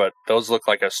Roadrunner, but those look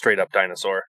like a straight up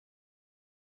dinosaur.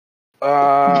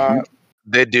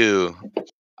 They do.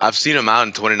 I've seen them out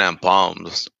in 29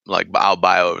 Palms, like out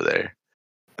by over there.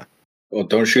 Well,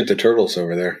 don't shoot the turtles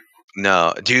over there.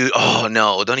 No, dude. Oh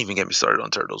no! Don't even get me started on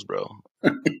turtles, bro.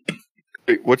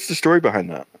 Wait, what's the story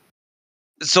behind that?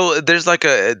 So there's like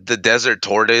the desert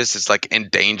tortoise. It's like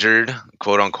endangered,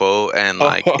 quote unquote, and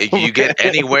like if you get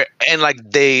anywhere, and like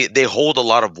they hold a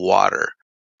lot of water.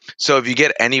 So if you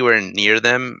get anywhere near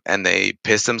them and they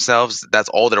piss themselves, that's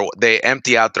all they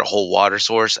empty out their whole water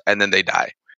source and then they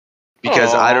die.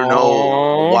 Because I don't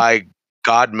know why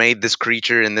God made this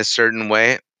creature in this certain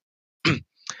way.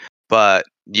 But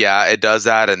yeah, it does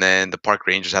that, and then the park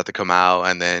rangers have to come out,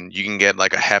 and then you can get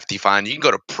like a hefty fine. You can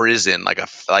go to prison,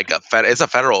 it's a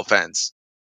federal offense.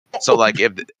 So like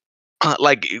if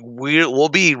like we'll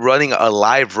be running a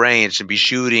live range and be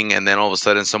shooting, and then all of a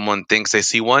sudden someone thinks they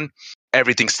see one,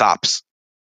 everything stops.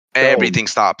 Everything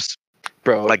stops,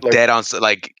 bro. Like dead on,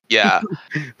 like yeah.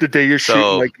 the day you're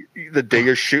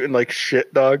shooting like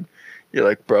shit, dog. You're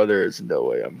like, bro, there is no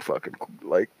way I'm fucking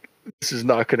like. This is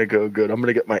not gonna go good. I'm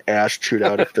gonna get my ass chewed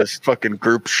out if this fucking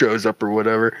group shows up or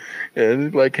whatever.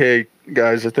 And like, hey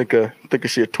guys, I think I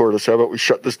see a tortoise. How about we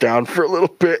shut this down for a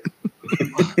little bit?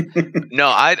 No,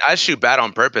 I shoot bad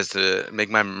on purpose to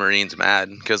make my Marines mad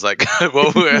because like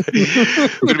what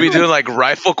we'd be doing like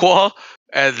rifle qual,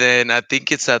 and then I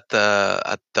think it's at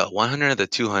the 100 or the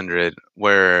 200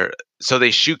 where so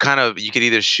they shoot kind of. You could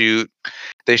either shoot,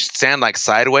 they stand like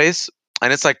sideways.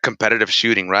 And it's like competitive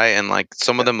shooting, right? And like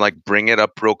some of them like bring it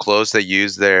up real close. They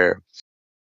use their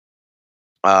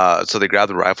so they grab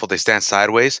the rifle, they stand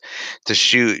sideways to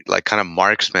shoot like kind of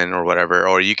marksman or whatever.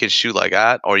 Or you can shoot like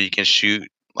that, or you can shoot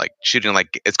like shooting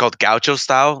like it's called gaucho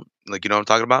style. Like you know what I'm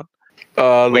talking about?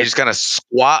 Where you just kind of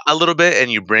squat a little bit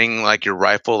and you bring like your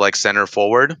rifle like center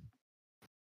forward.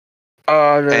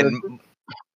 And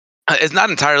it's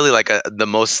not entirely like the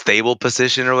most stable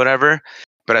position or whatever.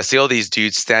 But I see all these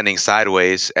dudes standing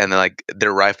sideways, and then like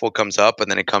their rifle comes up, and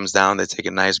then it comes down. They take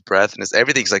a nice breath, and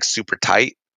everything's like super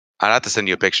tight. I'd have to send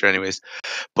you a picture, anyways.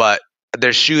 But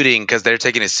they're shooting because they're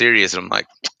taking it serious, and I'm like,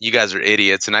 you guys are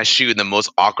idiots, and I shoot in the most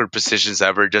awkward positions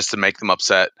ever just to make them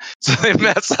upset, so they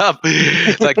mess up.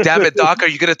 Like, damn it, Doc, are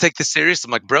you gonna take this serious?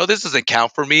 I'm like, bro, this doesn't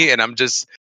count for me, and I'm just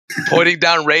pointing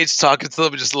down range, talking to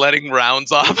them, just letting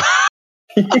rounds off.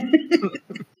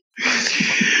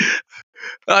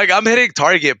 Like, I'm hitting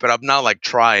target, but I'm not like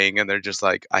trying, and they're just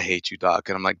like, I hate you, Doc.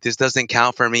 And I'm like, this doesn't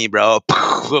count for me, bro.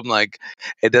 I'm like,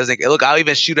 it doesn't. Look, I'll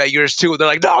even shoot at yours too. They're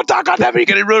like, no, Doc, God damn it, you're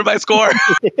gonna ruin my score.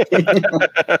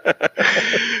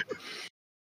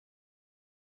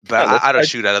 But I don't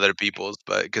shoot at other people's,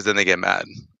 but because then they get mad.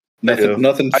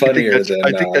 Nothing funnier than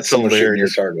I think that's someone shooting your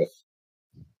hilarious. target.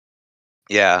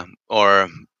 Yeah, or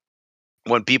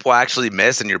when people actually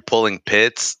miss and you're pulling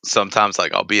pits, sometimes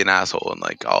like I'll be an asshole and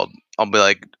like I'll be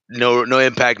like, no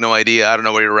impact, no idea. I don't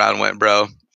know where your round went, bro.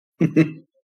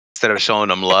 Instead of showing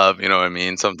them love, you know what I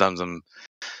mean? Sometimes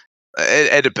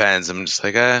it depends. I'm just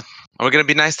like, are we gonna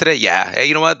be nice today? Yeah. Hey,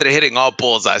 you know what? They're hitting all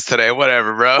bullseyes today.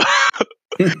 Whatever, bro.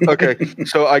 Okay,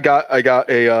 so I got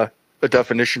a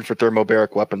definition for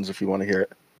thermobaric weapons if you want to hear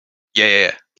it.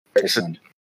 Yeah. Excellent.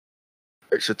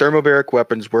 So thermobaric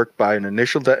weapons work by an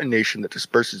initial detonation that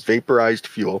disperses vaporized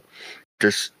fuel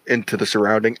just into the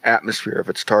surrounding atmosphere of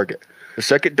its target. The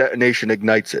second detonation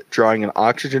ignites it, drawing in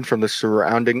oxygen from the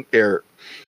surrounding air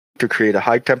to create a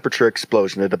high-temperature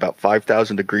explosion at about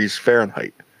 5,000 degrees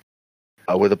Fahrenheit,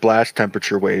 with a blast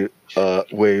temperature wave, a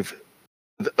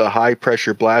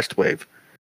high-pressure blast wave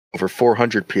over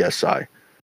 400 psi.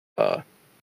 The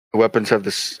weapons have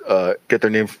this get their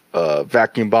name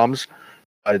vacuum bombs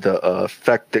by the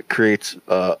effect that creates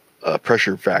a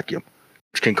pressure vacuum,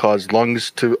 which can cause lungs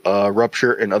to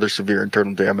rupture and other severe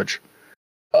internal damage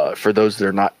for those that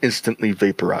are not instantly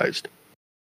vaporized.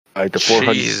 The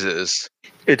 400, Jesus.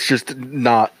 it's just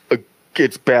not.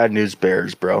 It's bad news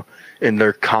bears, bro. And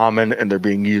they're common and they're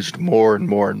being used more and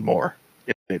more and more.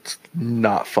 It's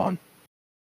not fun.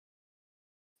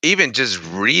 Even just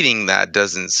reading that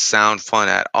doesn't sound fun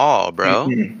at all, bro.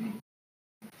 Mm-hmm.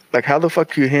 Like, how the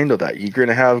fuck do you handle that? You're going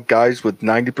to have guys with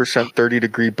 90%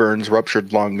 30-degree burns,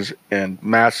 ruptured lungs, and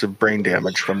massive brain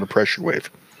damage from the pressure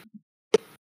wave.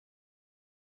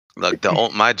 Look,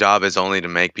 my job is only to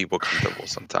make people comfortable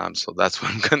sometimes, so that's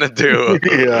what I'm going to do.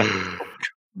 Yeah.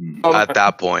 At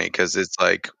that point, because it's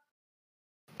like,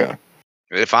 yeah.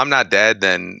 If I'm not dead,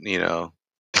 then, you know.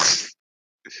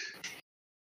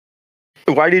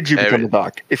 Why did you become a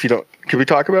doc? If you don't, can we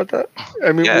talk about that?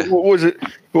 I mean, yeah. What was it?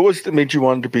 What was that made you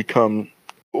want to become?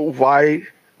 Why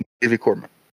Navy corpsman?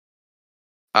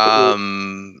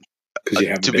 Because you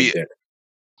have to be dead.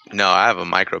 No, I have a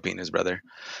micro penis, brother.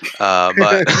 But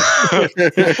Doc,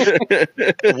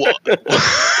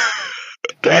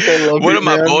 I love one you, of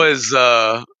my man. boys.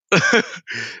 I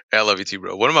love you too,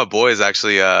 bro. One of my boys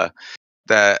actually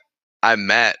that I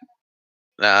met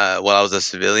while I was a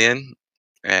civilian.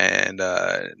 And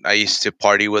I used to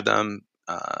party with them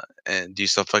and do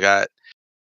stuff like that.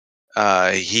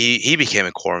 He became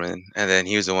a corpsman, and then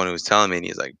he was the one who was telling me, and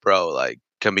he's like, "Bro, like,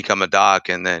 can become a doc."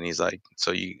 And then he's like,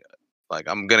 "So you, like,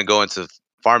 I'm gonna go into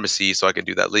pharmacy so I can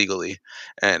do that legally."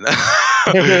 And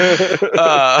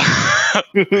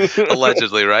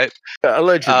allegedly, right? Yeah,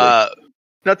 allegedly.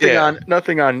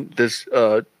 Nothing yeah. on this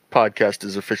podcast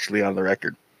is officially on the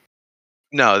record.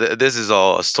 No, this is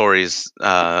all stories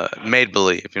made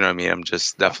believe. You know what I mean? I'm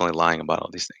just definitely lying about all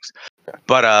these things.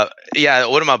 But yeah,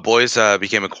 one of my boys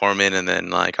became a corpsman, and then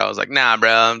like I was like, nah,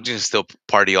 bro, I'm just still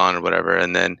party on or whatever.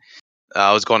 And then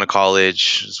I was going to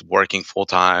college, was working full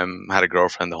time, had a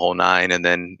girlfriend, the whole nine, and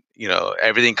then you know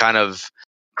everything kind of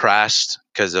crashed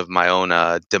because of my own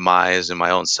demise and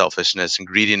my own selfishness and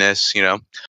greediness. You know.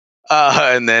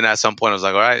 And then at some point I was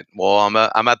like, all right, well,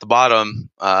 I'm at the bottom,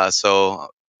 so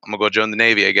I'm gonna go join the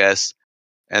Navy, I guess.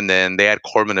 And then they had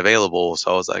corpsman available,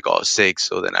 so I was like, oh, sick.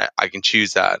 So then I can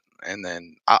choose that. And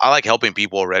then I like helping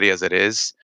people already as it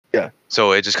is. Yeah.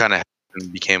 So it just kind of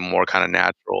became more kind of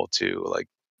natural to like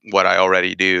what I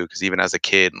already do. Because even as a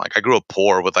kid, like I grew up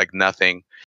poor with like nothing,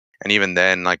 and even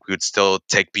then, like we would still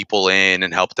take people in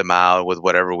and help them out with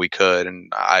whatever we could.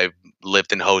 And I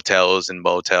lived in hotels and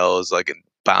motels, like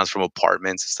bounced from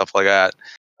apartments and stuff like that.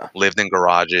 Lived in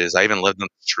garages. I even lived on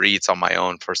the streets on my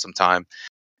own for some time.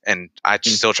 And I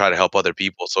still try to help other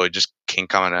people. So it just came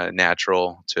kind of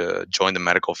natural to join the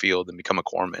medical field and become a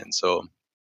corpsman. So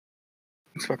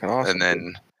it's fucking awesome. And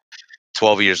then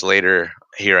 12 years later,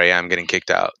 here I am getting kicked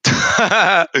out.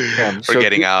 For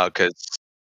getting out because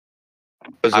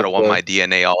I don't want my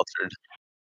DNA altered.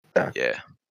 Yeah.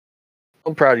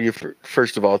 I'm proud of you for,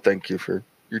 first of all, thank you for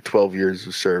your 12 years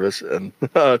of service. And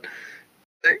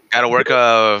gotta work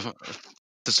to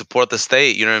support the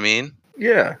state, you know what I mean?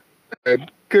 Yeah.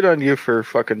 Good on you for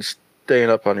fucking staying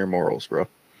up on your morals, bro.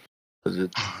 You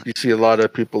see a lot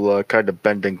of people kind of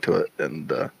bending to it,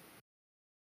 and I'm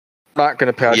not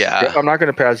gonna pass. Yeah. I'm not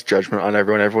gonna pass judgment on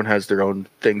everyone. Everyone has their own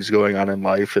things going on in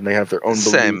life, and they have their own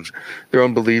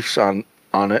beliefs on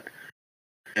it,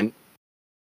 and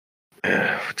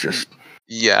just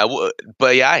yeah.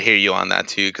 But yeah, I hear you on that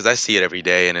too, because I see it every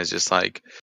day, and it's just like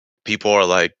people are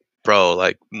like, bro,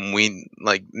 like we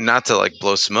like not to like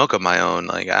blow smoke up my own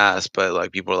like ass, but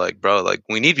like people are like, bro, like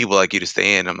we need people like you to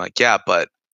stay in. I'm like, yeah, but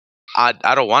I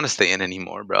don't want to stay in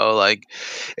anymore, bro. Like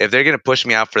if they're gonna push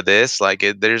me out for this, like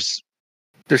there's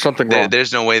something wrong.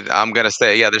 There's no way that I'm gonna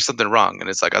stay. Yeah, there's something wrong, and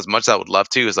it's like as much as I would love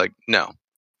to, it's like no.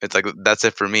 It's like that's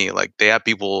it for me. Like they have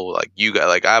people like you guys.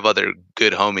 Like I have other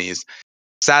good homies.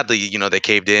 Sadly, you know, they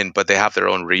caved in, but they have their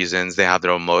own reasons. They have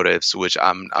their own motives, which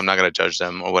I'm not gonna judge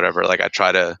them or whatever. Like I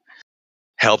try to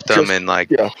help them and like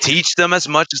teach them as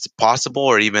much as possible,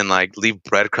 or even like leave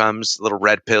breadcrumbs, little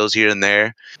red pills here and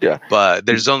there. Yeah. But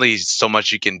there's only so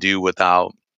much you can do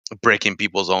without breaking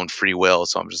people's own free will.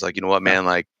 So I'm just like, you know what, man,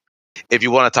 like if you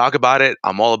want to talk about it,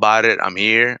 I'm all about it. I'm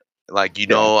here. Like, you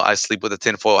know, I sleep with a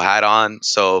tinfoil hat on.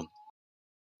 So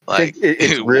like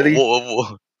it's really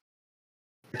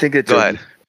I think it's go ahead.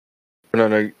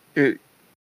 No.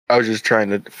 I was just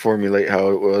trying to formulate how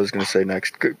it was going to say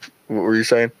next. What were you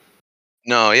saying?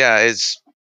 No, yeah, it's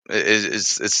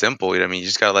simple. You know what I mean? You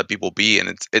just gotta let people be,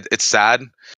 and it's sad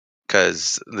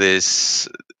because this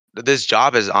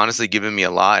job has honestly given me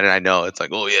a lot, and I know it's like,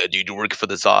 oh yeah, dude, you're working for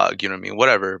the Zog, you know what I mean?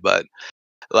 Whatever, but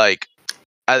like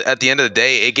at the end of the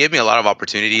day, it gave me a lot of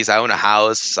opportunities. I own a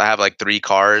house. I have like 3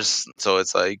 cars, so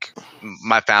it's like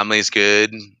my family's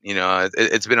good. You know,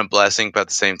 it's been a blessing, but at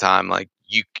the same time, like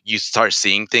you start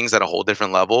seeing things at a whole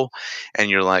different level,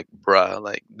 and you're like, bruh,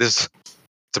 like this.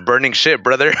 It's a burning ship,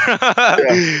 brother.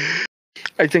 I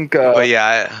think. But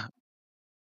yeah,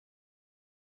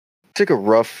 it's like a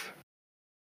rough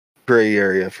gray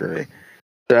area for me.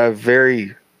 I have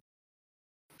very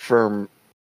firm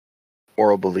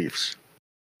moral beliefs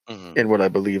in what I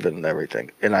believe in and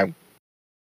everything, and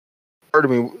part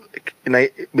of me, and I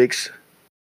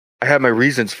have my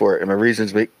reasons for it, and my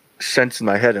reasons make sense in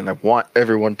my head, and I want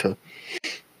everyone to.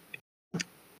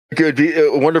 It would be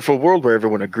a wonderful world where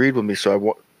everyone agreed with me. So I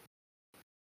want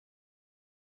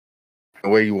the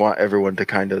way you want everyone to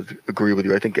kind of agree with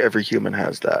you. I think every human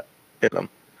has that in them.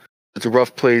 It's a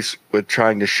rough place with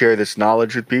trying to share this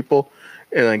knowledge with people,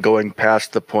 and then going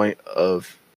past the point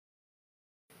of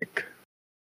like,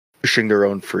 pushing their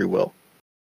own free will.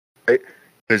 Right?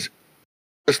 Because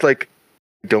just like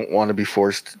I don't want to be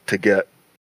forced to get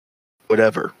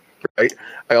whatever. Right?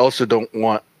 I also don't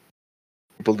want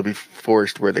people to be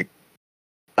forced where they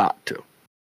not to. Does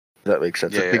that make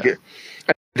sense? I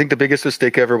think the biggest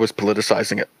mistake ever was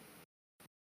politicizing it.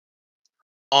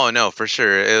 Oh no, for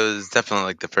sure. It was definitely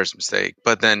like the first mistake.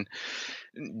 But then,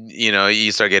 you know,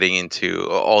 you start getting into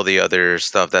all the other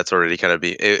stuff that's already kind of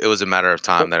it was a matter of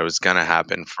time that it was gonna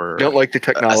happen for I don't like the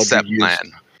technology a set used.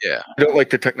 plan. Yeah. I don't like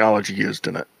the technology used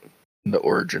in it. The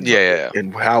origins of it,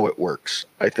 and how it works,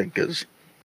 I think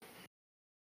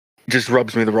just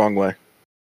rubs me the wrong way.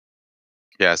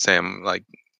 Yeah, Sam, like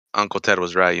Uncle Ted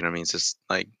was right, you know what I mean? It's just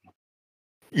like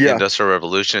the Industrial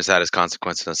Revolution has had its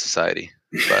consequences in society.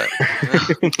 But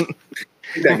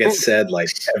that gets said like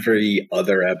every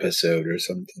other episode or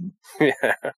something.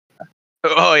 Yeah.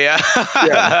 Oh yeah.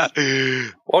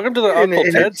 Welcome to the Uncle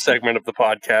Ted segment of the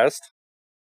podcast.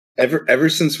 Ever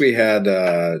since we had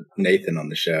Nathan on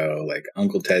the show, like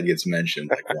Uncle Ted gets mentioned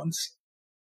like once,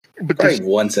 but probably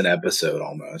once an episode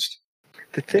almost.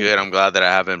 Good. I'm glad that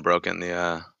I haven't broken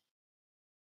the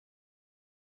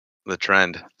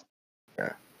trend.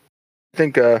 Yeah, I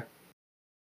think a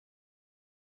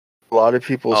lot of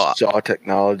people saw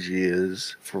technology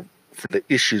as for the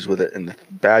issues with it and the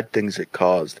bad things it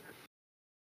caused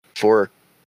before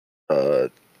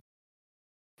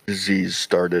disease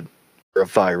started. A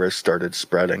virus started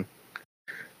spreading,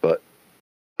 but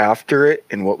after it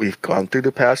and what we've gone through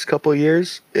the past couple of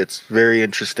years, it's very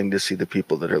interesting to see the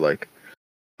people that are like,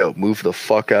 "Yo, move the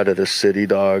fuck out of the city,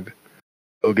 dog.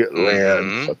 Go get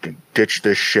land. Fucking ditch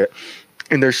this shit."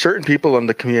 And there's certain people in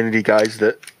the community, guys,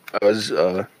 that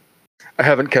I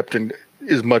haven't kept in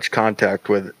as much contact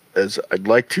with as I'd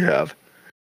like to have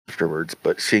afterwards.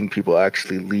 But seeing people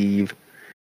actually leave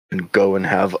and go and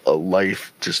have a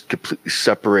life just completely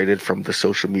separated from the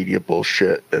social media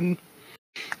bullshit, and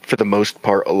for the most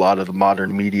part, a lot of the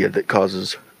modern media that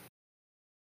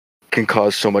can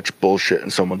cause so much bullshit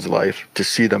in someone's life. To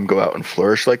see them go out and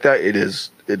flourish like that, it is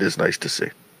nice to see.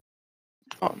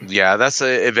 Yeah, that's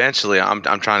eventually.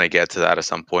 I'm trying to get to that at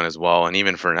some point as well. And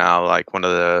even for now, like one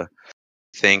of the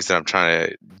things that I'm trying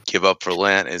to give up for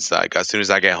Lent is like as soon as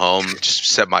I get home, just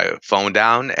set my phone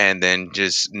down and then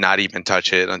just not even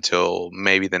touch it until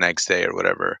maybe the next day or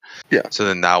whatever. Yeah. So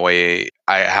then that way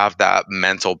I have that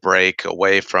mental break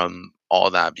away from all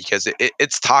that, because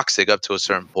it's toxic up to a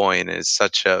certain point. And it's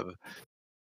such a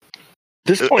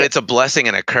it's a blessing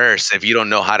and a curse if you don't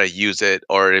know how to use it,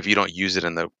 or if you don't use it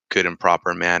in the good and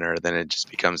proper manner, then it just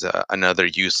becomes another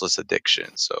useless addiction.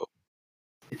 So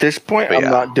at this point,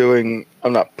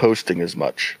 I'm not posting as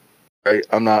much, right?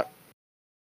 I'm not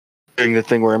doing the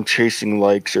thing where I'm chasing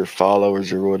likes or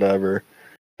followers or whatever.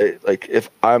 Like if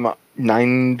I'm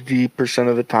 90%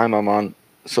 of the time I'm on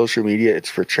social media, it's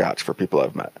for chats for people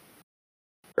I've met.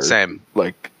 Same.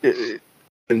 Like,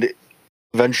 and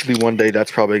eventually one day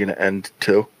that's probably going to end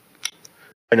too.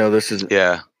 I know this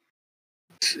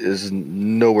is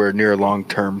nowhere near long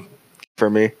term for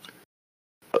me.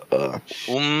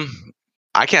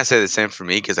 I can't say the same for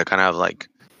me because I kind of like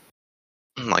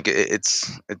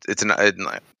it's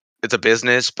a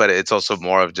business, but it's also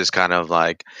more of just kind of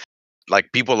like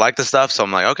people like the stuff, so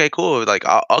I'm like, okay, cool, like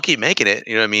I'll keep making it,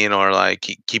 you know what I mean, or like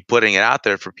keep putting it out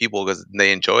there for people because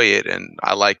they enjoy it, and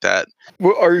I like that.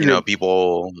 Well,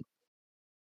 people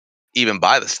even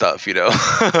buy the stuff, you know.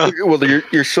 Well,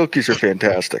 your silkies are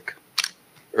fantastic.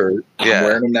 I'm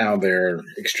wearing them now. They're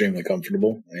extremely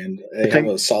comfortable, and they have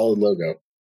a solid logo.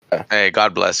 Hey,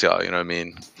 God bless y'all. You know what I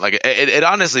mean? Like it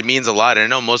honestly means a lot. And I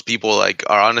know most people like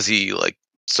are honestly like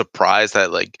surprised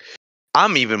that like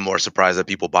I'm even more surprised that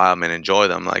people buy them and enjoy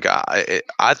them. Like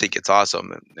I think it's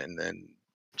awesome, and then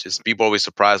just people always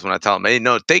surprised when I tell them, hey,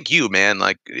 no, thank you, man.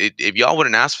 Like if y'all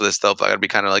wouldn't ask for this stuff, like I'd be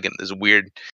kind of like in this weird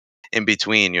in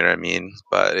between. You know what I mean?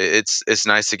 But it's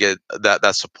nice to get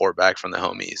that support back from the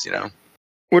homies. You know.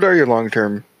 What are your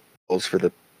long-term goals for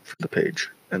the page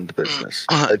and the business?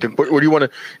 I think, what do you want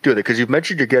to do with it? Because you've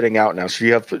mentioned you're getting out now. So do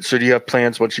you have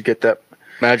plans once you get that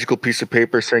magical piece of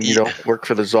paper saying you don't work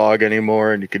for the Zog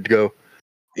anymore and you could go?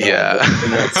 Yeah,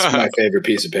 that's my favorite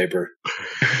piece of paper.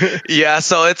 Yeah,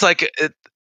 so it's like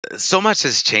so much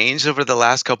has changed over the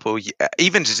last couple,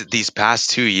 even just these past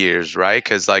 2 years, right?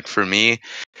 Because like for me,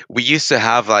 we used to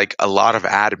have like a lot of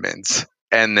admins,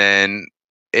 and then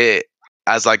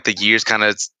as like the years kind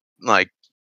of like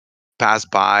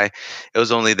passed by, it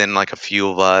was only then like a few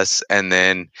of us, and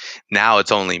then now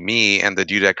it's only me, and the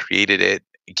dude that created it,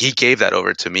 he gave that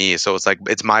over to me, so it's like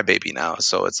it's my baby now.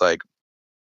 So it's like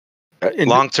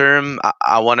long term,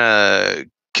 I want to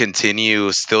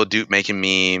continue still making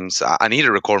memes. I need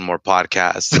to record more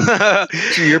podcasts.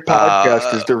 Your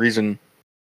podcast is the reason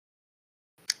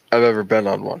I've ever been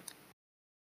on one.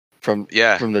 From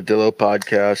the Dillo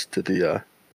podcast to the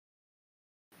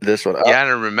this one. Yeah, and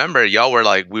I remember y'all were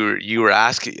like you were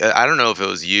asking. I don't know if it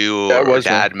was you or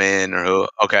Dadman or who.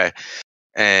 Okay,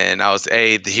 and I was,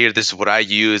 hey, here, this is what I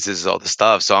use. This is all the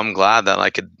stuff. So I'm glad that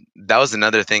like that was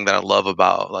another thing that I love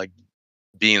about like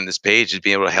being on this page, is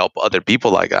being able to help other people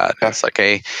like that. Yeah. It's like,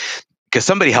 hey, because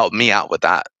somebody helped me out with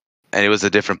that, and it was a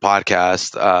different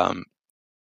podcast.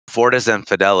 Fortis and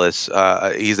Fidelis.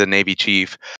 He's a Navy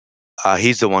chief.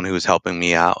 He's the one who's helping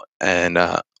me out, and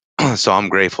so I'm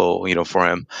grateful, for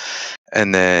him.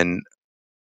 And then,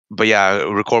 but yeah,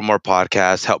 record more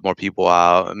podcasts, help more people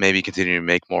out, maybe continue to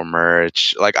make more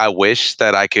merch. Like I wish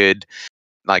that I could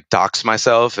like dox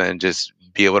myself and just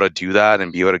be able to do that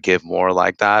and be able to give more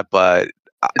like that, but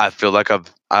I feel like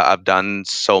I've done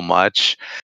so much.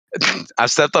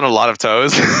 I've stepped on a lot of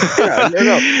toes. Yeah,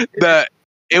 no. That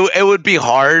it would be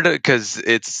hard because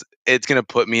it's gonna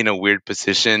put me in a weird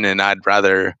position, and I'd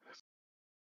rather.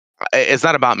 It's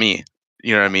not about me,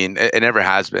 you know what I mean? It never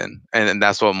has been, and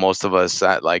that's what most of us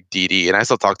at like DD, and I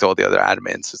still talk to all the other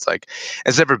admins. It's like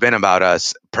it's never been about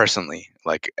us personally,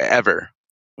 like ever,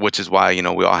 which is why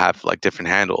we all have like different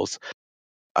handles.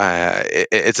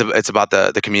 It's about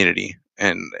the community,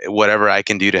 and whatever I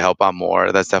can do to help out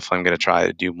more, that's definitely I'm going to try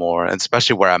to do more, and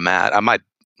especially where I'm at. I might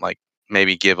like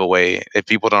maybe give away if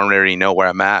people don't already know where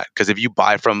I'm at, because if you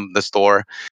buy from the store,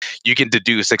 you can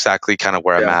deduce exactly kind of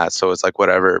where I'm at. So it's like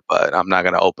whatever, but I'm not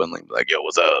going to openly be like, yo,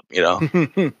 what's up, No,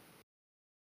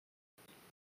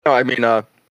 I mean, I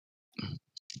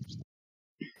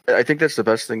think that's the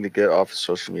best thing to get off of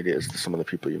social media is some of the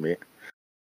people you meet.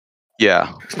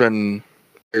 Yeah,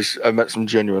 I've met some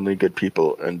genuinely good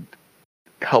people and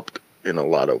helped in a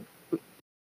lot of.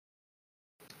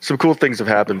 Some cool things have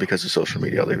happened because of social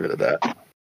media. I'll leave it at that.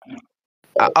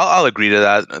 I'll agree to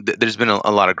that. There's been a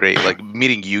lot of great, like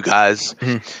meeting you guys,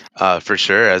 for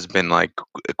sure has been like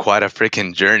quite a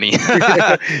freaking journey.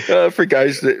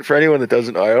 For anyone that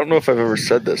doesn't know, I don't know if I've ever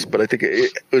said this, but I think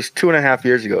it was 2.5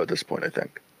 years ago at this point. I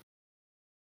think.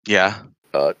 Yeah.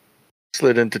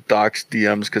 slid into Doc's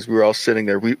DMs because we were all sitting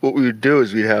there. What we would do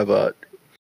is we'd have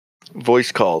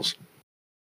voice calls,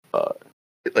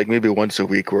 like maybe once a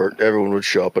week, where everyone would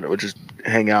show up and it would just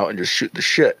hang out and just shoot the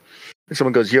shit. And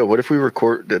someone goes, "Yo, what if we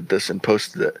recorded this and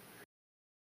posted it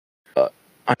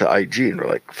onto IG?" And we're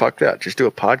like, "Fuck that, just do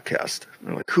a podcast." And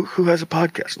they're like, "Who has a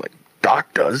podcast?" I'm like,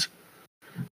 "Doc does."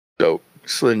 So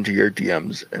slid into your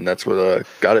DMs, and that's what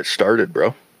got it started,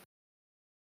 bro.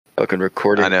 Fucking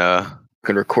recording. I know.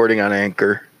 Fucking recording on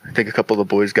Anchor. I think a couple of the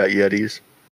boys got Yetis.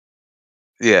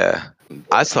 Yeah,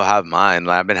 I still have mine.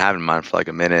 I've been having mine for like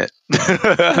a minute.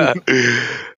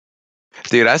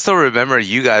 Dude, I still remember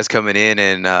you guys coming in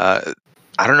and I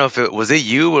don't know if it was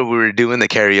you when we were doing the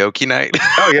karaoke night.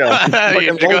 Oh yeah,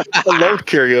 I love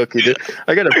karaoke, dude.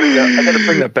 I gotta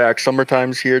bring that back.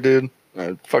 Summertime's here, dude.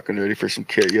 I'm fucking ready for some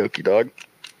karaoke, dog.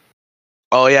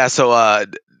 Oh yeah, so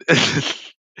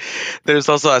there's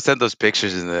also, I sent those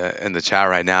pictures in the chat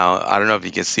right now. I don't know if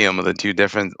you can see them of the two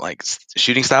different like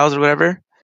shooting styles or whatever.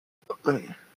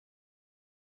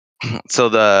 So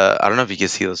I don't know if you can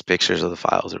see those pictures of the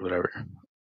files or whatever.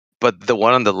 But the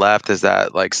one on the left is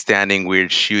that like standing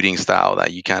weird shooting style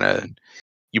that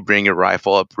you bring your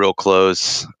rifle up real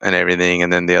close and everything,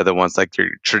 and then the other one's like your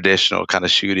traditional kind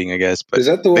of shooting, I guess. But is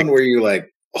that the one where you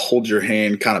like hold your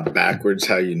hand kind of backwards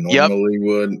how you normally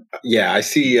would? Yeah, I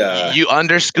see. You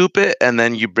underscoop it and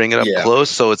then you bring it up close,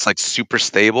 so it's like super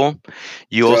stable.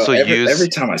 You also every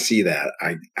time I see that,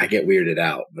 I get weirded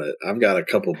out. But I've got a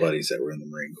couple buddies that were in the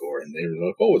Marine Corps, and they were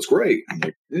like, "Oh, it's great." I'm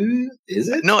like, "Is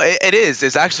it?" No, it is.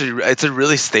 It's actually a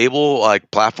really stable like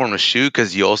platform to shoot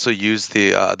because you also use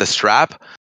the strap.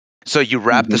 So you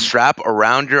wrap the strap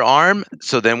around your arm,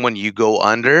 so then when you go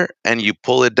under and you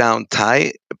pull it down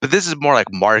tight, but this is more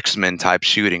like marksman type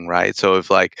shooting, right? So if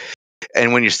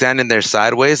and when you're standing there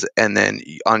sideways and then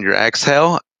on your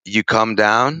exhale, you come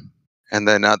down and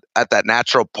then at that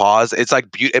natural pause, it's like,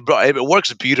 it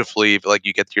works beautifully if like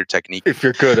you get your technique. If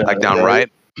you're good at like down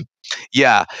right.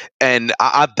 Yeah. And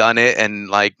I've done it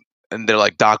and they're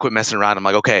like, "Doc, quit messing around." I'm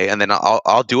like, "Okay." And then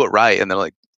I'll do it right. And they're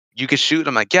like, "You can shoot."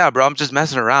 I'm like, "Yeah, bro, I'm just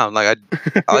messing around. Like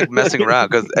I like messing around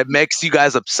because it makes you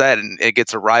guys upset and it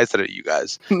gets a rise out of you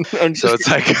guys." So it's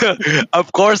like,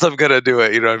 of course I'm gonna do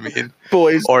it. You know what I mean,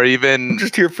 boys? Or even I'm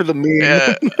just here for the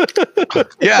meme.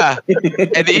 Yeah.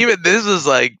 And even this was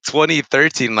like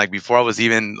 2013, like before I was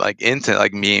even like into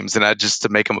like memes, and just to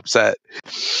make them upset.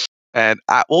 And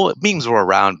memes were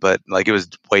around, but like it was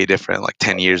way different, like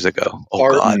 10 years ago.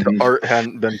 Art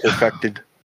hadn't been perfected.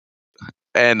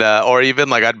 And or even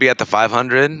like I'd be at the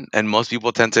 500, and most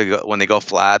people tend to go, when they go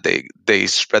flat, they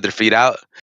spread their feet out.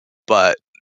 But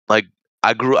like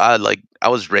I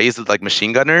was raised with like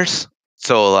machine gunners,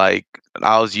 so like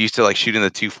I was used to like shooting the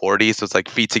 240, so it's like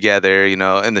feet together,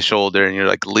 in the shoulder, and you're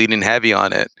like leaning heavy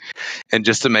on it. And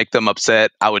just to make them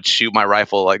upset, I would shoot my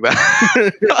rifle like that.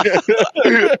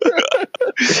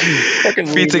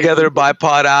 Feet together,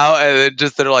 bipod out, and then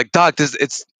just they're like, "Doc,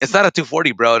 it's not a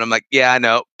 240, bro." And I'm like, "Yeah, I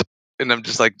know." And I'm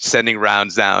just like sending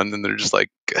rounds down, and they're just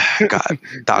like, "God,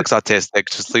 Doc's autistic.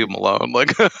 Just leave him alone."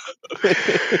 Like,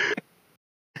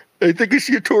 I think I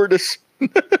see a tortoise.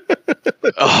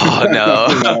 Oh no!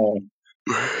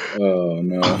 Oh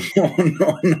no!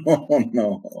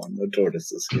 No! The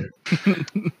tortoise is here.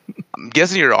 I'm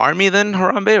guessing you're Army then,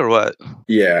 Harambe, or what?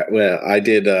 Yeah, well, I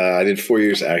did 4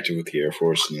 years active with the Air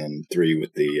Force, and then 3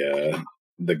 with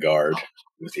the Guard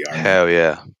with the Army. Hell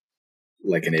yeah!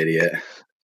 Like an idiot.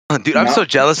 Dude, I'm so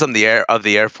jealous of the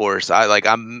Air Force.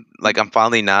 I'm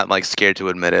finally not like scared to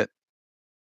admit it.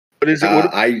 What is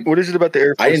it? What is it about the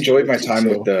Air Force? I enjoyed my time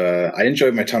with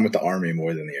the Army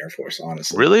more than the Air Force,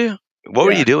 honestly. Really? What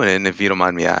were you doing in, if you don't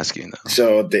mind me asking? Though?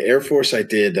 So the Air Force, I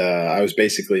did. I was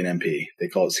basically an MP. They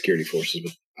call it security forces,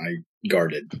 but I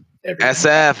guarded everything.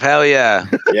 SF, hell yeah.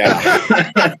 Yeah.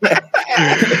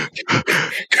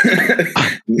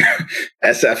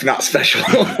 SF, not special.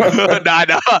 No, I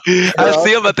know. I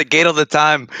see them at the gate all the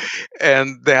time,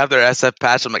 and they have their SF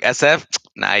patch. I'm like, SF,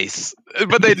 nice,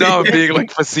 but they know I'm being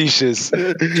like facetious.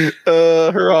 I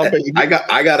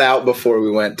got out before we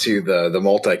went to the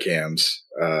multicams,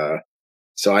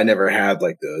 so I never had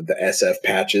like the SF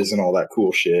patches and all that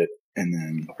cool shit. And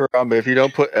then, Harambe, if you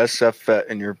don't put SF Vet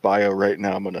in your bio right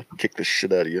now, I'm gonna kick the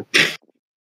shit out of you.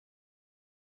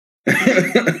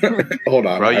 Hold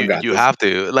on, bro. You have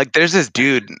to. Like, there's this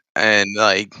dude, and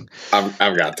like,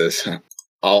 I've got this.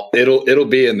 It'll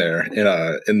be in there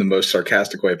in the most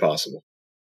sarcastic way possible.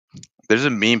 There's a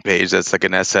meme page that's like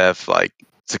an SF like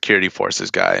security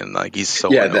forces guy, and like he's so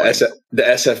annoying. the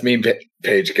SF meme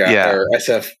page guy or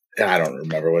SF. I don't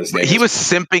remember what his name. He was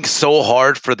simping so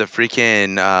hard for the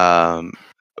freaking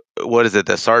what is it?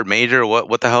 The Sergeant Major?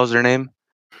 What the hell's her name?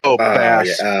 Oh,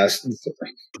 Bass. Yeah,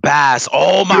 Bass.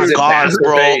 Oh my God,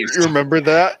 bro! You remember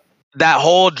that? That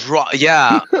whole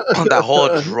yeah, that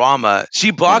whole drama.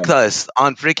 She blocked us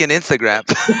on freaking Instagram.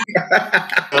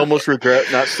 I almost regret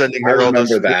not sending her all those.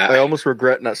 That. I almost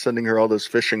regret not sending her all those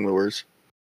fishing lures.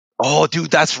 Oh, dude,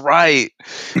 that's right.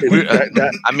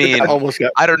 I mean, I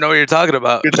don't know what you're talking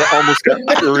about. That almost got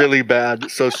really bad.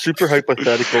 So, super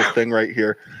hypothetical thing right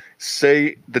here.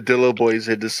 Say the Dillo Boys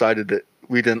had decided that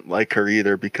we didn't like her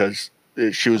either because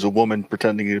she was a woman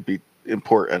pretending to be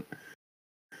important.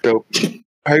 So,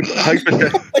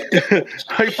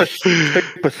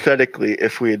 hypothetically,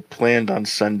 if we had planned on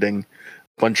sending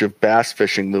a bunch of bass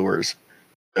fishing lures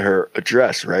to her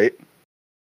address, right?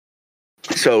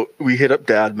 So we hit up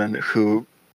Dadman, who,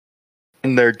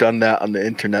 and they're done that on the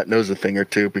internet, knows a thing or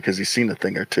two because he's seen a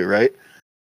thing or two, right?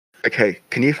 Like, hey,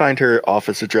 can you find her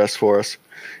office address for us?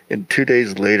 And 2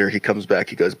 days later, he comes back.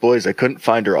 He goes, boys, I couldn't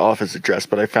find her office address,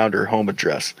 but I found her home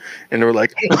address. And we're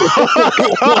like,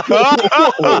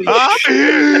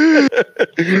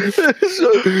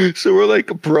 so we're like,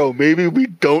 bro, maybe we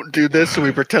don't do this and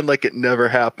we pretend like it never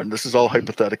happened. This is all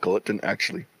hypothetical. It didn't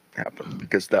actually happen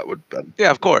because that would.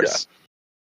 Yeah, of course. Yeah.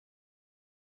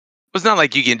 It's not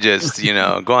like you can just,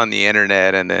 go on the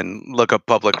internet and then look up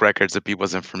public records of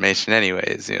people's information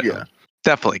anyways. Yeah.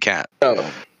 Definitely can't. No,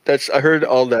 I heard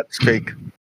all that's fake.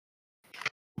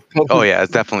 Oh, yeah,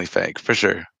 it's definitely fake, for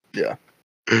sure. Yeah.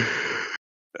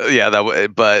 Yeah,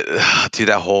 but, dude,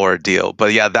 that whole ordeal.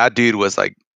 But, yeah, that dude was,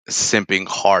 like, simping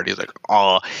hard. He's like,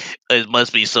 oh, it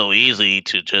must be so easy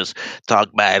to just talk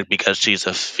bad because she's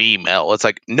a female. It's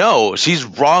like, no, she's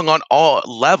wrong on all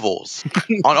levels.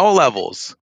 On all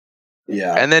levels.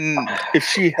 Yeah. And then if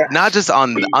she not just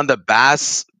on the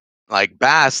bass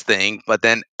thing, but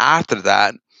then after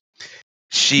that,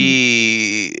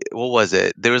 she what was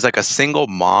it? There was like a single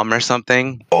mom or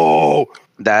something. Oh,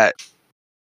 that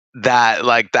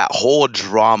whole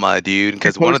drama, dude.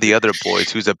 Because one of the other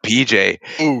boys, who's a PJ,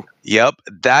 yep,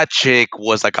 that chick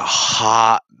was like a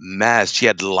hot mess. She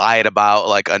had lied about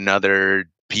like another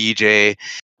PJ,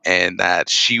 and that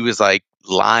she was like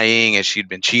lying and she'd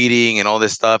been cheating and all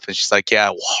this stuff, and she's like,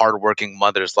 yeah, hardworking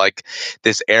mothers like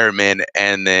this airman.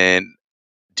 And then,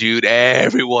 dude,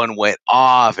 everyone went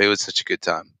off. It was such a good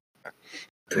time.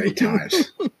 Great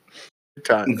times.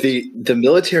 The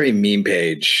military meme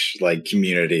page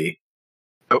community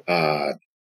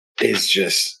is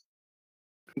just,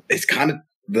 it's kind of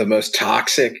the most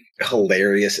toxic,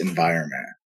 hilarious environment.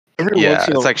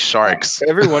 It's like sharks.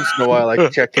 Every once in a while I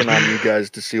check in on you guys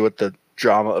to see what the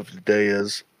drama of the day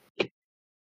is.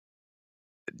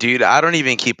 Dude, I don't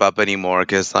even keep up anymore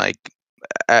because go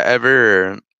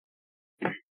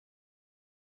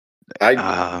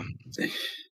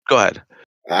ahead.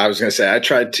 I was gonna say I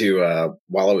tried to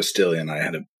while I was still in, I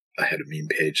had a meme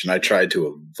page, and I tried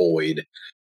to avoid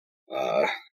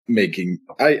making.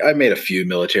 I made a few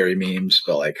military memes,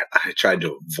 but I tried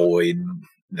to avoid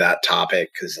that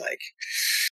topic because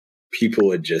people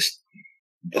would just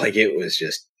it was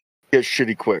just get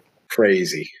shitty quick,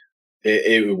 crazy.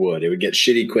 It would get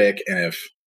shitty quick, and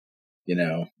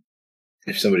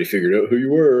if somebody figured out who you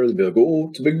were, they'd be like, "Oh,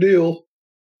 it's a big deal.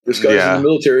 This guy's in the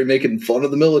military making fun of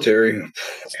the military."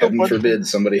 Heaven forbid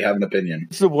somebody have an opinion.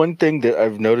 It's the one thing that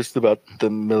I've noticed about the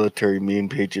military meme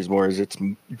pages more is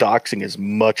doxing is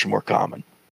much more common.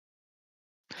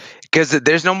 Because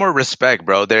there's no more respect,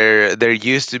 bro. There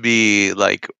used to be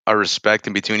like a respect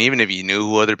in between, even if you knew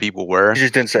who other people were. You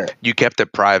just didn't say it. You kept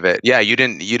it private. Yeah, you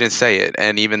didn't say it.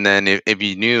 And even then, if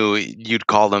you knew, you'd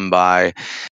call them by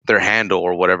their handle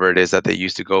or whatever it is that they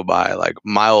used to go by. Like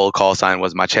my old call sign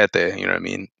was Machete. You know what I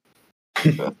mean?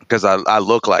 Because I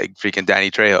look like freaking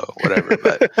Danny Trejo, whatever.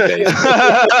 But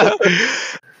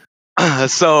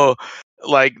so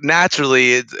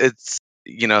naturally, it's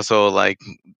so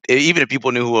even if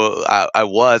people knew who I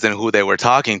was and who they were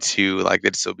talking to,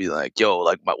 they'd still be like, yo,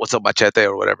 what's up, Machete,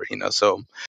 or whatever, so.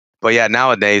 But yeah,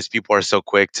 nowadays people are so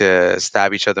quick to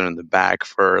stab each other in the back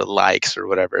for likes or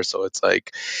whatever. So it's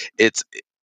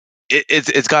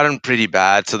it's gotten pretty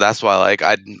bad. So that's why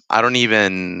I don't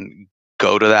even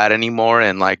go to that anymore.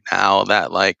 And now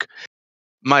that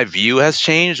my view has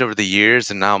changed over the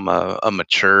years, and now I'm a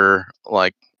mature,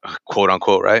 quote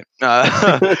unquote, right?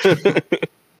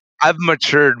 I've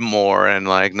matured more, and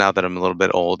now that I'm a little bit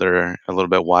older, a little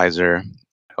bit wiser,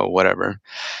 or whatever.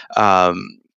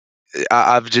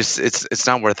 I've just it's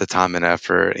not worth the time and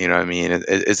effort. You know what I mean?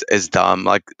 It's dumb.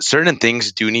 Certain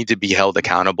things do need to be held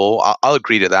accountable. I'll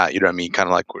agree to that. You know what I mean? Kind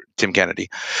of like Tim Kennedy.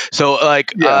 So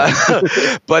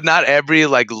but not every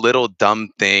little dumb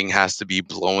thing has to be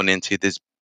blown into this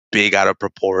big out of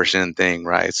proportion thing,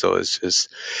 right? So it's just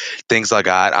things like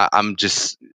that.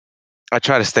 I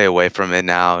try to stay away from it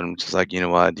now, and I'm just like, you know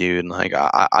what, dude, like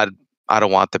I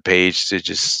don't want the page to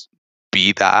just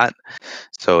be that.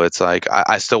 So it's like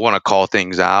I still want to call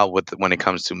things out when it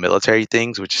comes to military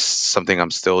things, which is something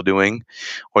I'm still doing,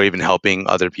 or even helping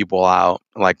other people out,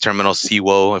 like Terminal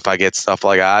Siwo. If I get stuff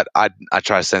like that, I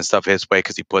try to send stuff his way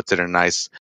because he puts it in a nice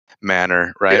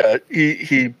manner, right?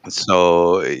 Yeah,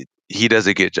 so he does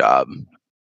a good job.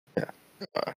 Yeah.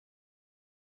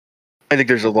 I think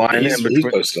there's a line in between.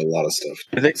 He's posted a lot of stuff.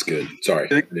 That's good. Sorry, I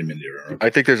didn't mean to interrupt. I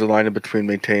think there's a line in between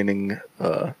maintaining.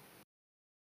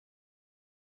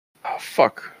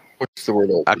 What's the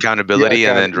word? Accountability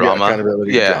and then drama.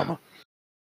 Accountability and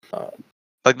drama.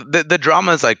 Like the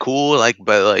drama is like cool, like,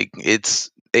 but like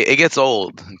it gets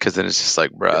old because then it's just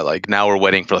like, bruh, like now we're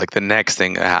waiting for like the next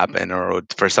thing to happen or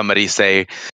for somebody to say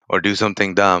or do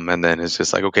something dumb, and then it's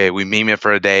just like, okay, we meme it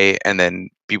for a day and then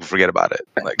people forget about it.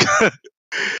 Like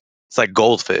it's like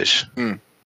goldfish.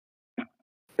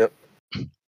 Yep,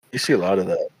 you see a lot of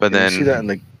that, but then you see that in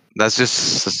the. That's just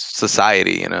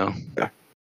society, you know. Yeah.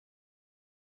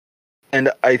 And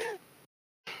it's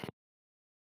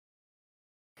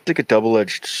like a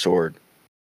double-edged sword.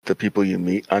 The people you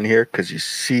meet on here, because you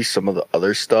see some of the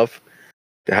other stuff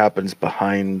that happens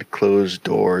behind closed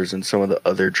doors and some of the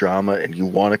other drama, and you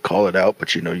want to call it out,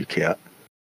 but you know you can't.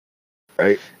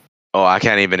 Right? Oh, I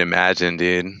can't even imagine,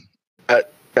 dude.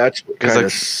 That's what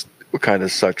kind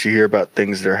of sucks. You hear about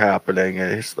things that are happening,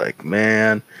 and it's like,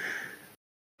 man,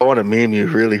 I want to meme you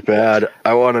really bad.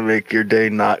 I want to make your day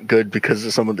not good because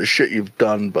of some of the shit you've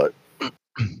done, but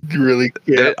you really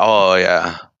can't. Oh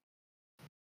yeah.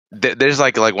 There's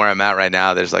like where I'm at right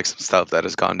now. There's like some stuff that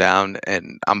has gone down,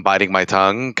 and I'm biting my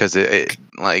tongue because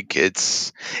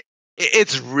it's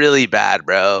really bad,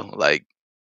 bro. Like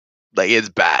it's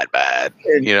bad,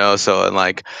 you know. So and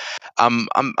like I'm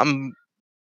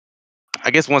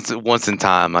I guess once in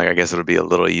time, like I guess it'll be a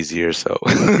little easier. So,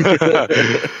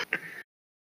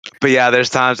 but yeah, there's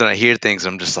times when I hear things,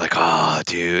 I'm just like, oh,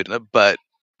 dude. But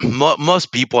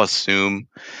most people assume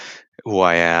who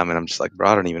I am, and I'm just like, bro,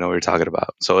 I don't even know what you're talking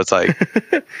about. So it's like,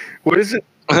 what is it?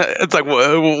 It's like,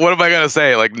 what am I gonna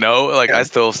say? Like, no, like I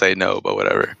still say no, but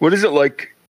whatever. What is it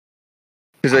like?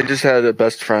 Because I just had a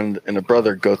best friend and a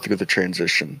brother go through the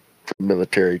transition from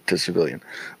military to civilian.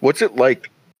 What's it like?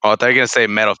 Oh, I thought you were gonna say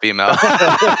male female.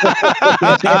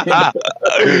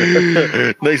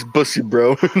 Nice pussy,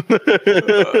 bro.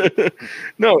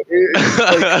 No,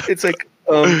 it's like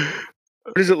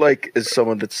what is it like as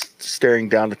someone that's staring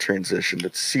down the transition,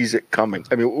 that sees it coming?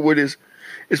 I mean, what is,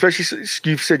 especially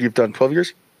you've said you've done 12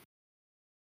 years?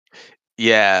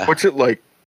 Yeah. What's it like?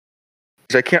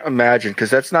 Because I can't imagine, because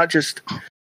that's not just,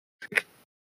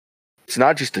 it's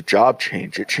not just a job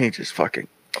change. It changes fucking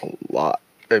a lot.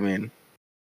 I mean,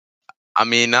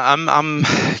 I'm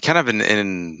kind of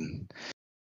in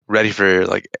ready for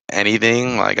like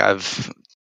anything. Like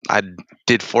I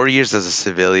did 4 years as a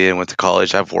civilian, went to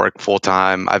college. I've worked full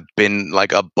time. I've been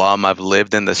like a bum. I've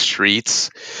lived in the streets,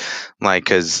 like,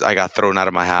 cause I got thrown out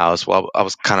of my house. Well, I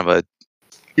was kind of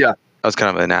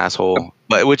an asshole,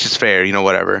 but which is fair, you know,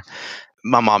 whatever.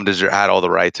 My mom had all the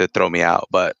right to throw me out,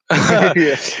 but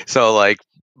so like,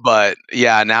 but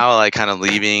yeah, now like kind of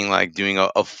leaving, like doing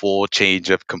a full change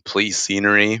of complete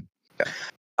scenery.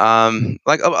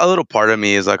 Like a little part of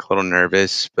me is like a little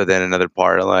nervous, but then another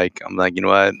part, like I'm like, you know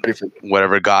what,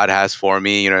 whatever God has for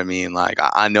me, you know what I mean? Like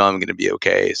I know I'm gonna be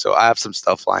okay. So I have some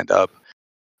stuff lined up,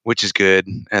 which is good,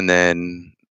 and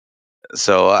then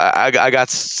so I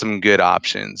got some good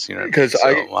options, you know. Because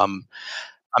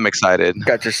I'm excited.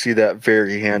 Got to see that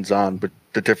very hands on, but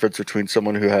the difference between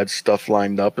someone who had stuff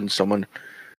lined up and someone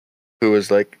who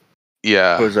was like,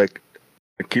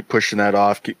 keep pushing that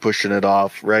off, keep pushing it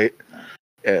off, right?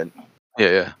 And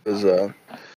it was and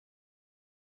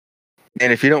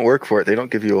if you don't work for it, they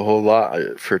don't give you a whole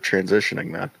lot for transitioning,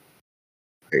 man.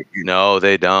 No,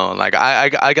 they don't. Like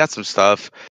I got some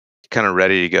stuff kind of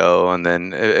ready to go, and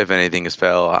then if anything is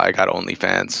fail, I got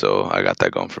OnlyFans, so I got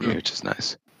that going for me, which is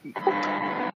nice.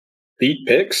 Feet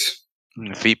pics?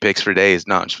 Feet pics for days.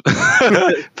 No,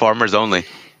 farmers only.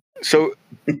 So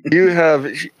you have,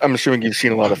 I'm assuming you've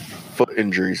seen a lot of foot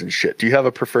injuries and shit. Do you have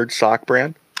a preferred sock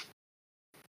brand?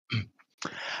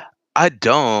 I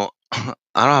don't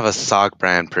have a sock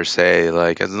brand per se.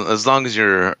 Like as long as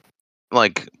you're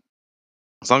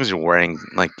wearing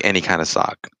like any kind of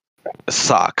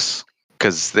socks.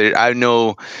 Because I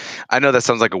know that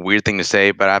sounds like a weird thing to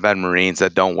say, but I've had Marines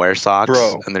that don't wear socks,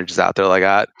 and they're just out there like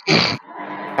that.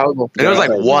 And there was like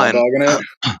one.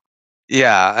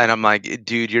 Yeah, and I'm like,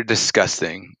 dude, you're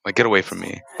disgusting. Like, get away from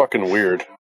me. Fucking weird.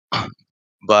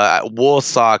 But wool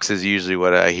socks is usually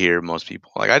what I hear most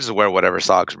people. Like I just wear whatever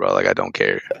socks, bro. Like I don't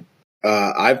care.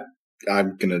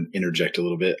 I'm gonna interject a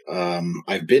little bit.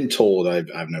 I've been told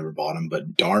I've never bought them,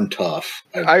 but Darn Tough.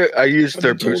 I use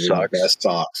their boot socks. Best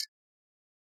socks.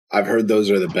 I've heard those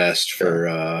are the best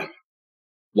for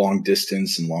long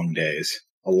distance and long days.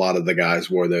 A lot of the guys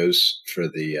wore those for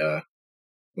the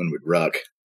when we'd ruck.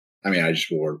 I mean, I just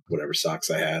wore whatever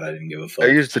socks I had. I didn't give a fuck. I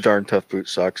used the Darn Tough boot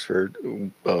socks for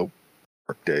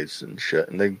work days and shit,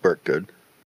 and they work good.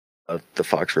 The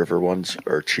Fox River ones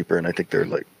are cheaper, and I think they're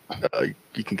like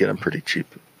you can get them pretty cheap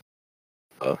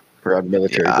for on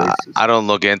military bases. I don't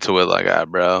look into it like that,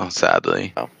 bro.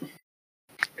 Sadly. No.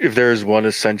 If there's one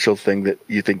essential thing that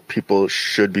you think people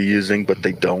should be using but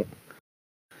they don't,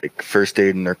 like first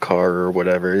aid in their car or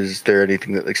whatever, is there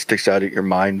anything that like sticks out at your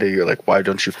mind that you're like, why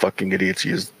don't you fucking idiots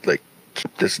use like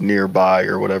keep this nearby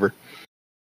or whatever?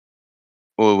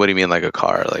 Well, what do you mean, like a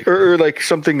car, like or like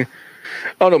something? I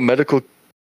don't know, medical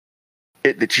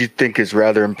kit that you think is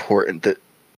rather important that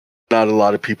not a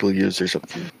lot of people use or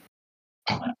something.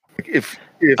 If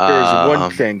there's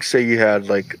one thing, say you had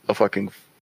like a fucking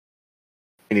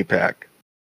fanny pack,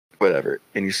 whatever,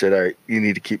 and you said, all right, you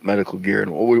need to keep medical gear,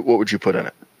 and what would you put in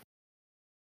it?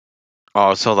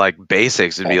 Oh, so like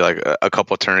basics would be like a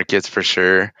couple tourniquets for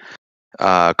sure,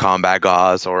 combat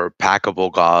gauze or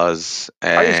packable gauze.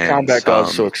 And why is combat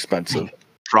gauze so expensive?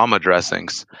 Trauma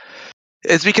dressings.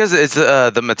 It's because it's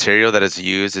the material that is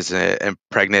used is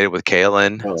impregnated with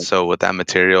kaolin. Oh. So with that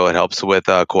material, it helps with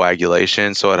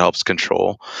coagulation. So it helps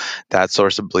control that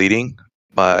source of bleeding.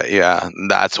 But yeah,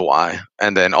 that's why.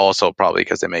 And then also probably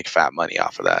because they make fat money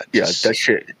off of that. Yeah, that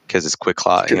shit. Because it's quick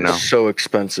clot, you know. So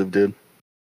expensive, dude.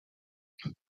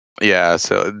 Yeah,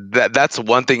 so that's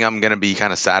one thing I'm gonna be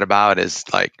kind of sad about is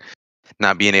like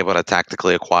not being able to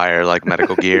tactically acquire like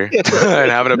medical gear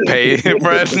and having to pay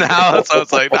for it now. So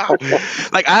it's like, nah.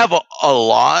 Like I have a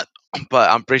lot, but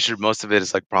I'm pretty sure most of it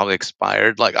is like probably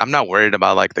expired. Like I'm not worried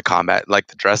about like the combat, like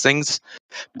the dressings,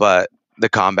 but the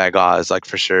combat gauze, like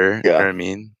for sure. Yeah. You know what I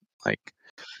mean? Like,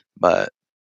 but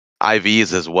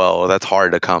IVs as well. That's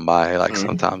hard to come by like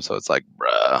sometimes. So it's like,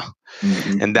 bruh.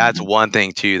 And that's one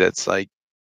thing too. That's like,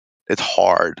 it's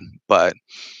hard. But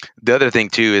the other thing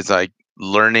too is like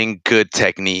learning good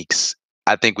techniques,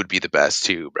 I think would be the best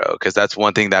too, bro. Because that's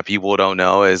one thing that people don't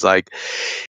know is like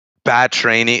bad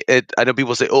training. I know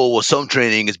people say, oh, well, some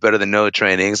training is better than no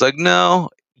training. It's like, no,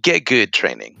 get good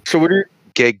training. So what are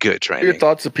get good training? Your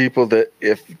thoughts of people that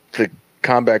if the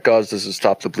combat gauze doesn't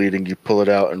stop the bleeding, you pull it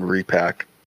out and repack,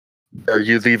 or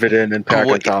you leave it in and pack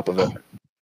on top of it?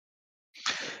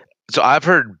 So I've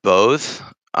heard both.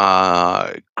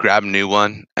 Grab a new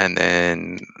one and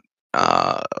then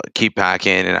keep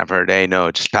packing, and I've heard, hey,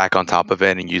 no, just pack on top of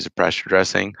it and use a pressure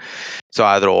dressing. So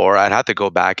either or. I'd have to go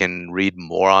back and read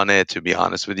more on it, to be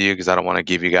honest with you, because I don't want to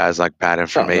give you guys like bad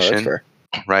information. No,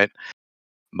 right?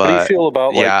 But what do you feel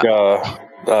about like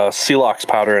Celox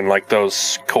powder and like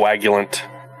those coagulant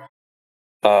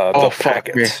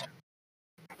packets?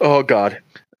 Oh god.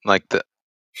 Like the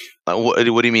what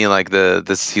do you mean, like the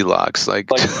Celox, like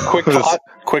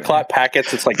quick clot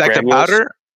packets? It's like the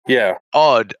powder. Yeah.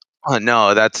 Oh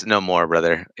no, that's no more,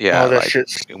 brother. Yeah, that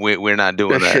shit's, we're not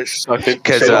doing that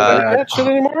because that shit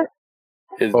anymore.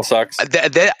 It sucks.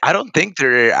 I don't think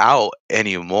they're out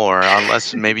anymore,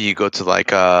 unless maybe you go to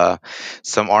like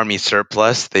some army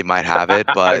surplus. They might have it,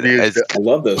 but I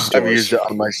love those stores. I've used it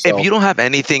on myself. If you don't have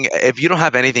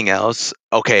anything else,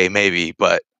 okay, maybe,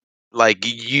 but like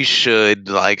you should,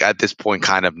 like at this point,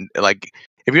 kind of like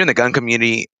if you're in the gun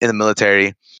community, in the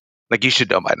military, like you should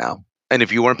know by now. And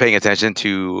if you weren't paying attention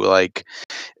to like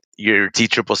your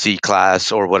TCCC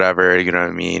class or whatever, you know what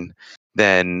I mean,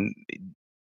 then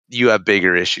you have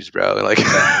bigger issues, bro. Like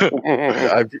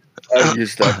I've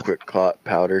used that quick clot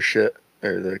powder shit,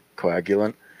 or the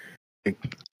coagulant. I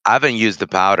haven't used the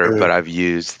powder, but I've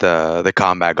used the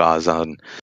combat gauze on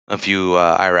a few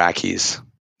Iraqis.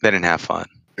 They didn't have fun.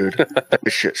 Dude, that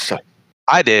shit sucked.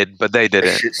 I did, but they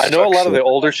didn't. I know a lot of the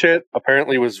older shit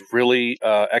apparently was really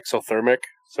exothermic,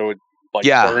 so it like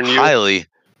burn you. Highly.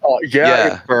 Oh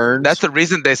yeah, it burns. That's the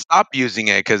reason they stopped using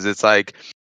it, because it's like,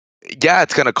 yeah,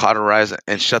 it's gonna cauterize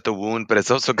and shut the wound, but it's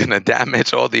also gonna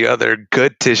damage all the other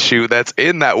good tissue that's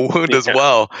in that wound as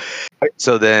well.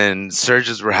 So then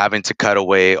surgeons were having to cut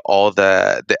away all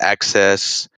the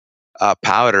excess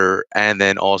powder, and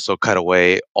then also cut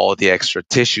away all the extra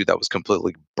tissue that was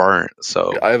completely burnt.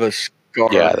 So I have a scar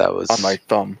that was on my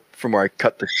thumb from where I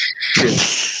cut the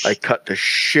shit. I cut the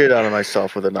shit out of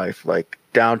myself with a knife, like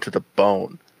down to the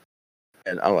bone.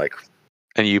 And I'm like,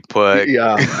 And you put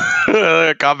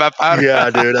combat powder? Yeah,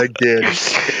 dude, I did.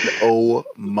 Oh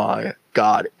my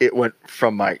god. It went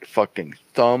from my fucking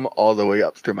thumb all the way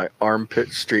up through my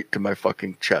armpit straight to my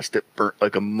fucking chest. It burnt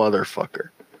like a motherfucker.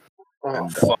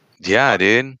 Yeah,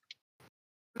 dude.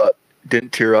 But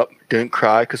didn't tear up, didn't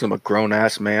cry because I'm a grown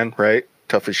ass man, right?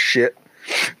 Tough as shit.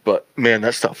 But man,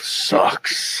 that stuff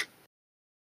sucks.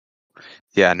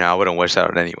 Yeah, no, I wouldn't wish that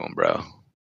on anyone, bro.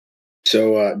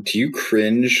 So, do you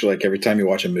cringe like every time you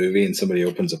watch a movie and somebody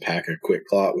opens a pack of Quick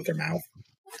Clot with their mouth?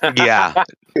 Yeah.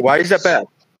 Why is that bad?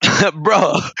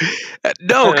 Bro,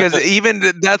 no, because even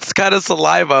that's kind of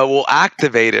saliva will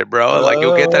activate it, bro. Like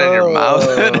you'll get that in your mouth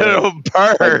and it'll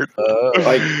burn.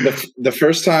 Like the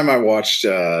first time I watched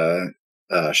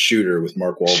Shooter with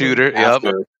Mark Wahlberg. Shooter,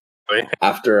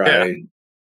 After I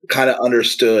kind of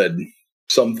understood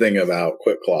something about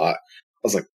Quick Clot, I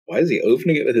was like, why is he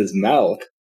opening it with his mouth?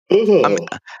 I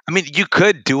mean, you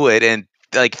could do it, and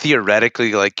like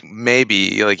theoretically, like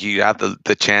maybe like you have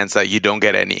the chance that you don't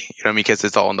get any, you know what I mean, because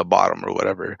it's all on the bottom or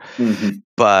whatever. Mm-hmm.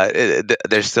 But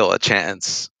there's still a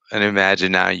chance. And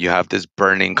imagine now you have this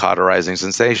burning, cauterizing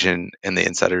sensation in the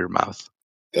inside of your mouth.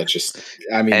 That's just,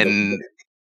 I mean, and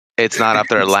it's not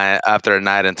after a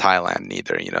night in Thailand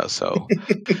either, you know. So,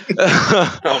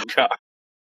 Oh god.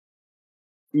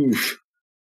 Oof.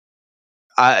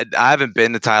 I haven't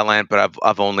been to Thailand, but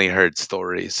I've only heard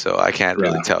stories, so I can't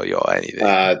really tell you all anything.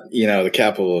 You know, the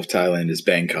capital of Thailand is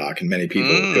Bangkok, and many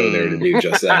people go there to do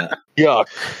just that. Yeah.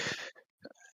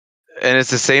 And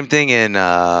it's the same thing in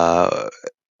what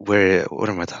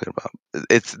am I talking about?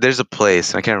 There's a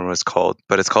place, I can't remember what it's called,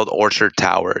 but it's called Orchard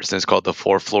Towers, and it's called the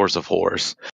 4 Floors of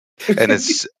Horrors. And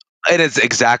it's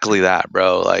exactly that,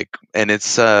 bro. Like, and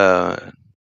it's not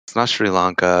Sri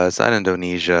Lanka, it's not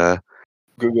Indonesia.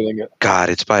 Googling it. God,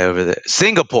 it's by over there.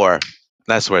 Singapore.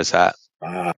 That's where it's at.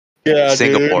 Yeah,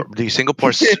 Singapore. Dude,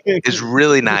 Singapore is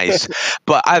really nice.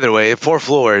 But either way, 4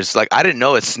 floors. Like, I didn't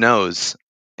know it snows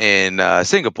in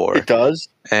Singapore. It does.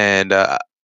 And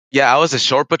yeah, I was a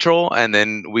short patrol, and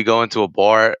then we go into a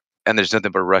bar, and there's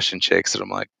nothing but Russian chicks, and I'm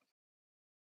like,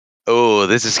 oh,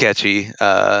 this is sketchy.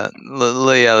 Yeah,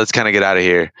 let's kind of get out of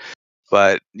here.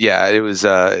 But yeah, it was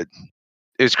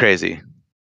crazy.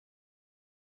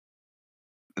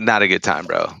 Not a good time,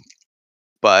 bro.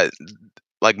 But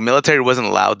like military wasn't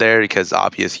allowed there because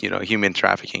obvious, you know, human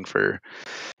trafficking for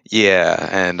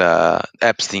and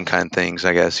Epstein kind of things,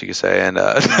 I guess you could say. And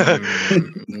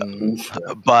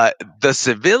but the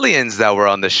civilians that were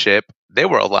on the ship, they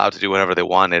were allowed to do whatever they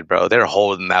wanted, bro. They're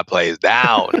holding that place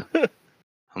down.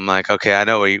 I'm like, okay, I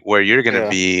know where you're gonna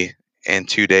be in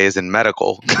 2 days in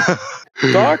medical.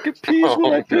 Doc, it pees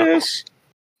when I piss.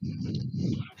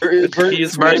 It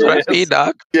burns when I piss,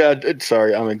 Doc. Yeah,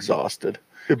 sorry, I'm exhausted.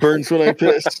 It burns when I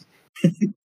piss.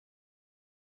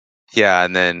 Yeah,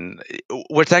 and then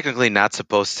we're technically not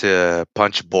supposed to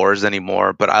punch bores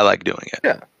anymore, but I like doing it.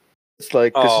 Yeah, it's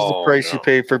like this is the price you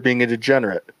pay for being a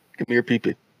degenerate. Give me your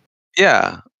pee-pee.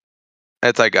 Yeah,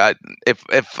 it's like if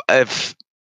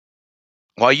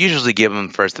well, I usually give them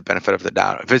first the benefit of the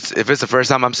doubt. If it's the first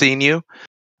time I'm seeing you,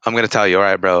 I'm gonna tell you, all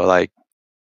right, bro, like,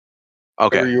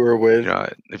 okay, you were with. You know,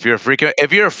 if you're a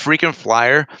freaking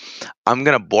flyer, I'm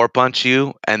gonna bore punch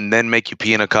you and then make you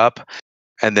pee in a cup,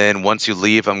 and then once you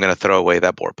leave, I'm gonna throw away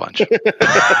that bore punch.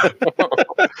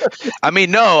 I mean,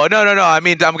 no. I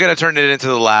mean, I'm gonna turn it into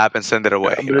the lab and send it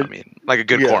away. You know what I mean? Like a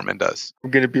good corpsman does.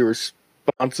 I'm gonna be a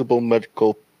responsible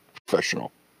medical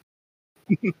professional.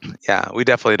 Yeah, we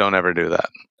definitely don't ever do that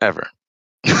ever.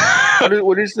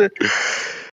 What is the?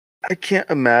 I can't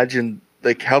imagine.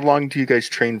 Like, how long do you guys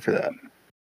train for that?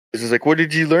 This is like, what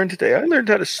did you learn today? I learned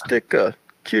how to stick a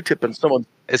Q-tip in someone's.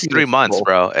 It's 3 months,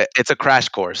 bro. It's a crash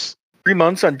course. 3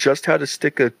 months on just how to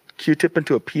stick a Q-tip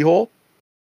into a pee hole?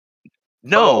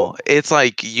 No, it's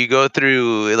like you go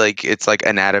through like it's like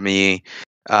anatomy,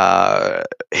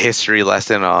 history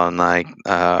lesson on like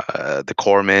the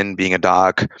corpsman being a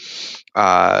doc,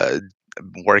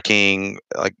 working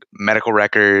like medical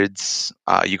records.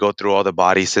 You go through all the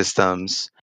body systems,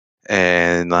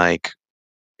 and like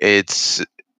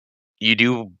you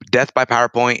do death by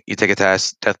PowerPoint. You take a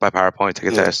test. Death by PowerPoint.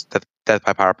 Take a test. Death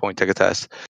by PowerPoint. Take a test.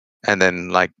 And then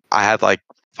like I had like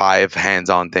 5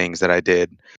 hands-on things that I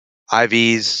did: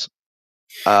 IVs,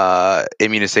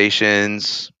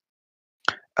 immunizations,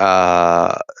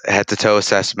 head-to-toe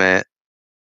assessment,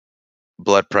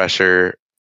 blood pressure.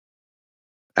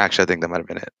 Actually, I think that might have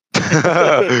been it.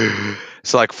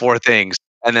 So like 4 things.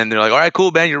 And then they're like, all right, cool,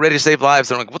 man, you're ready to save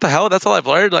lives. And I'm like, what the hell? That's all I've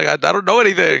learned? Like, I don't know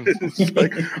anything.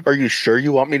 Like, are you sure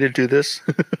you want me to do this?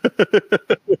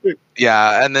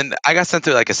 Yeah, and then I got sent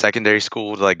to like a secondary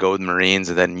school to like go with Marines,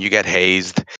 and then you get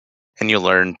hazed. and you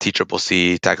learn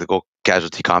TCCC, Tactical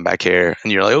Casualty Combat Care,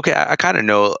 and you're like, okay, I kind of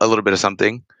know a little bit of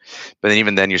something, but then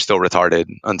even then you're still retarded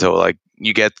until like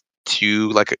you get to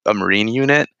like a Marine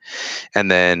unit, and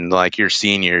then like your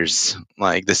seniors,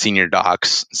 like the senior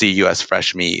docs, see you as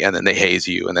fresh meat, and then they haze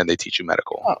you, and then they teach you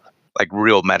medical, like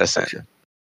real medicine. Gotcha.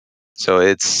 So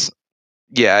it's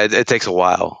it takes a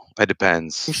while. It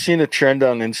depends. I've seen a trend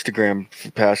on Instagram for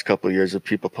the past couple of years of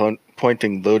people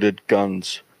pointing loaded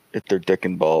guns at their dick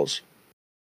and balls.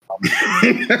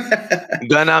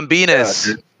 Gun on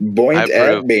Venus. Point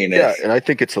at Venus. Yeah, and I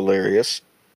think it's hilarious.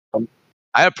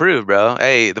 I approve, bro.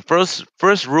 Hey, the first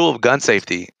rule of gun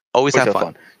safety: always have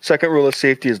fun. Second rule of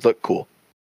safety is look cool.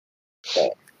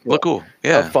 Look cool.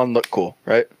 Yeah. Have fun, look cool.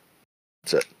 Right.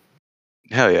 That's it.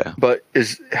 Hell yeah. But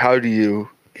how do you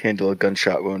handle a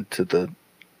gunshot wound to the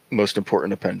most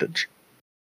important appendage?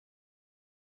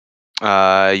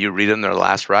 You read them their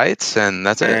last rites, and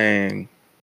that's it. Dang.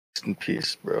 Rest in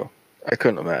peace, bro. I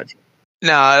couldn't imagine.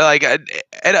 No, like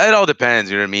it all depends.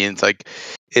 You know what I mean? It's like,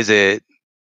 is it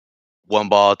one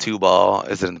ball, two ball?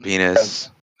 Is it in the penis?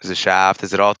 Is it shaft?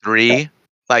 Is it all three?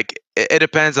 Like it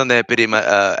depends on the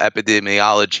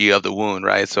epidemiology of the wound,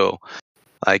 right? So,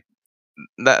 like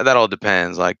that all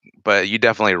depends. Like, but you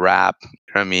definitely wrap. You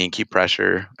know what I mean? Keep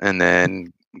pressure, and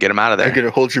then get them out of there. I'm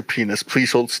gonna hold your penis.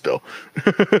 Please hold still.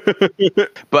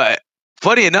 But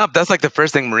funny enough, that's like the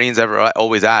first thing Marines ever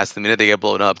always ask the minute they get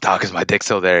blown up. Doc, is my dick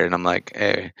still there? And I'm like,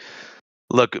 hey,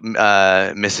 look,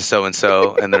 Mrs. So and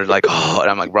so, and they're like, oh,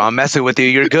 and I'm like, bro, I'm messing with you.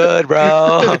 You're good,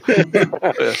 bro.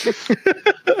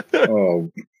 Oh.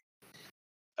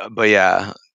 But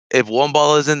yeah, if one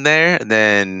ball isn't there,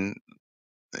 then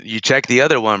you check the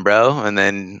other one, bro, and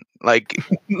then like,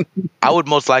 I would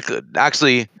most likely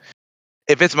actually.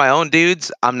 If it's my own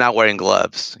dudes, I'm not wearing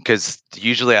gloves because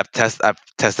usually I've tested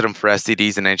them for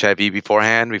STDs and HIV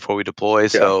beforehand before we deploy,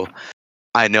 so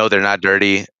I know they're not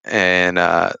dirty, and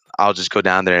I'll just go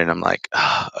down there and I'm like,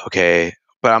 oh, okay.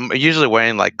 But I'm usually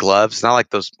wearing like gloves, not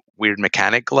like those weird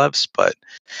mechanic gloves, but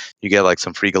you get like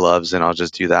some free gloves, and I'll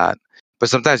just do that. But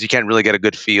sometimes you can't really get a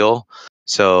good feel,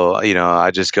 so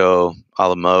I just go a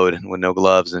la mode with no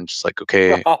gloves and just like,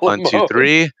 okay, 1, 2,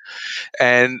 3,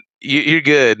 and you're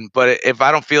good. But if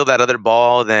I don't feel that other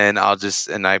ball, then I'll just,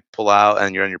 and I pull out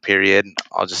and you're on your period,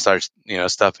 I'll just start,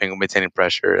 stuffing, maintaining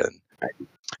pressure, and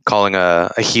calling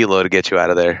a helo to get you out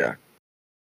of there.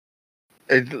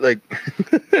 Yeah. Like,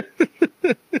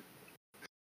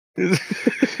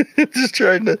 just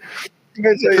trying to.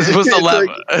 You're supposed to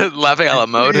laugh, laughing out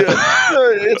mode. Yeah.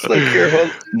 It's like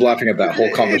I'm laughing at that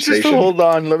whole conversation. Just hold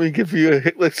on, let me give you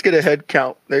let's get a head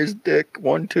count. There's Dick.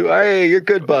 1, 2. Hey, you're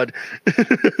good, bud.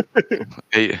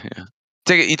 You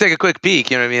take a quick peek.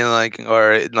 You know what I mean? Like,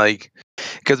 or like,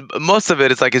 because most of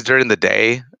it, it's like it's during the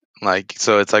day. Like,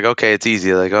 so it's like, okay, it's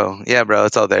easy. Like, oh yeah, bro,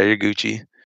 it's all there. You're Gucci.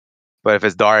 But if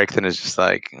it's dark, then it's just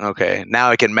like, okay, now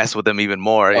I can mess with them even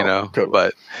more. Totally.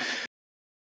 But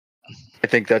I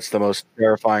think that's the most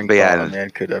terrifying thing a man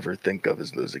could ever think of,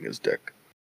 is losing his dick.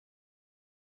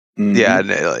 Mm-hmm.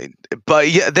 Yeah,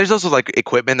 but yeah, there's also like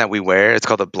equipment that we wear. It's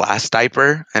called a blast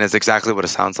diaper, and it's exactly what it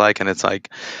sounds like. And it's like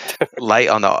light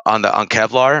on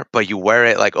Kevlar, but you wear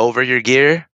it like over your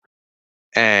gear,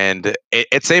 and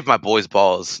it saved my boy's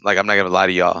balls. Like, I'm not gonna lie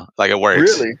to y'all, like, it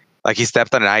works. Really? Like, he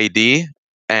stepped on an IED,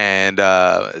 and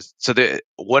so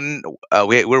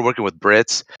we're working with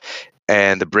Brits,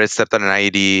 and the Brits stepped on an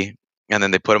IED. And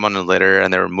then they put him on a litter,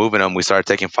 and they were moving him. We started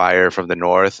taking fire from the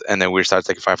north, and then we started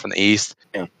taking fire from the east.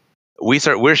 Yeah.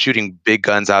 We're shooting big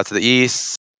guns out to the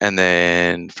east, and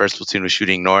then first platoon was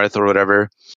shooting north or whatever.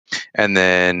 And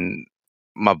then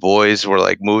my boys were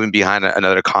like moving behind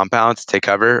another compound to take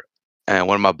cover. And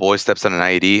one of my boys steps on an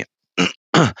IED,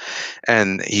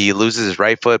 and he loses his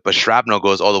right foot, but shrapnel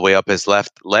goes all the way up his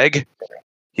left leg.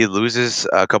 He loses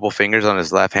a couple fingers on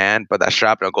his left hand, but that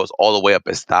shrapnel goes all the way up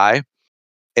his thigh.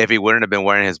 If he wouldn't have been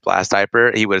wearing his blast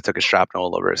diaper, he would have took a shrapnel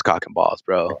all over his cock and balls,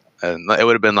 bro. And it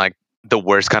would have been like the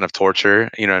worst kind of torture,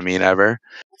 you know what I mean, ever.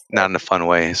 Not in a fun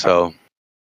way. So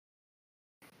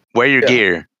wear your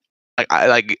gear.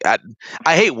 I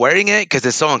hate wearing it because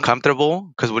it's so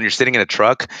uncomfortable. Because when you're sitting in a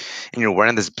truck and you're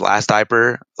wearing this blast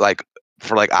diaper like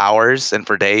for like hours and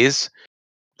for days,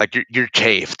 like you're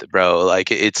chafed, bro.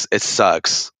 Like it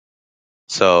sucks.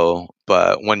 So,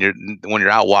 but when you're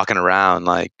out walking around,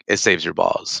 like, it saves your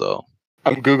balls. So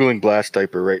I'm Googling blast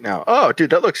diaper right now. Oh,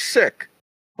 dude, that looks sick.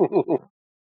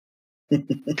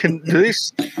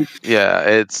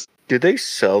 Yeah, do they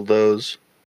sell those?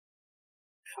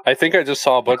 I think I just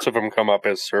saw a bunch of them come up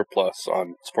as surplus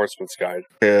on Sportsman's Guide.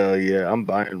 Hell yeah, I'm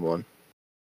buying one.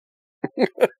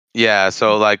 Yeah,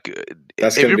 so like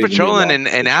That's if gonna you're be the new patrolling law, in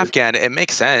for sure. Afghan, it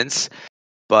makes sense,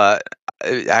 but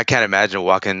I can't imagine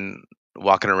walking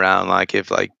around like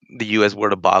if like the U.S. were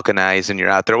to balkanize and you're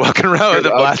out there walking around with a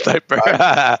blast sniper.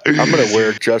 I'm gonna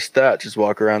wear just that. Just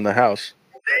walk around the house.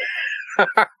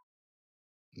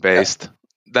 Based.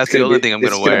 That's the only thing I'm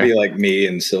gonna wear. It's gonna be like me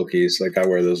and Silky's. Like I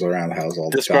wear those around the house all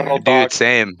the time. Disgruntled Dude, dog,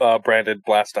 same. branded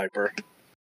blast diaper.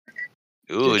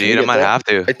 Ooh, Can we dude, I get might that? have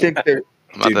to. I think Dude,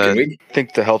 can we? I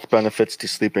think the health benefits to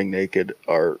sleeping naked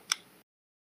are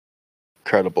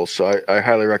incredible. So I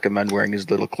highly recommend wearing as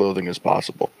little clothing as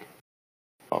possible.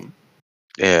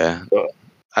 Yeah.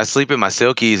 I sleep in my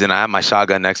silkies and I have my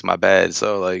shotgun next to my bed,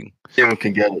 so like anyone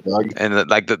can get it, dog. and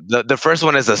like the first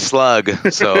one is a slug,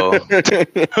 so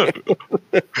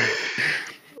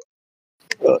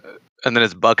and then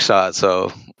it's buckshot,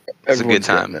 so it's a good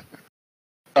time.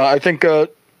 I think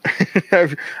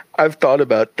I've thought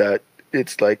about that.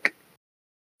 It's like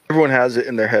everyone has it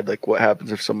in their head, like what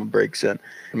happens if someone breaks in.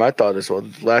 And my thought is, well,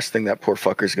 the last thing that poor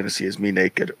fucker is going to see is me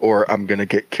naked, or I'm going to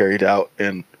get carried out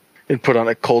and put on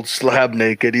a cold slab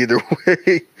naked. Either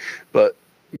way, but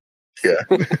yeah,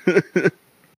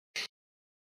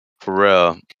 For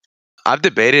real. I've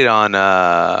debated on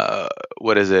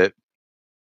what is it?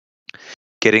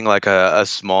 Getting like a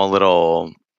small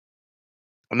little,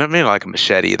 maybe like a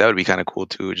machete. That would be kind of cool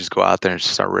too. Just go out there and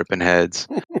just start ripping heads.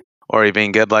 Or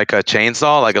even get like a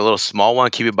chainsaw, like a little small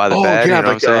one, keep it by the bed. Yeah, you know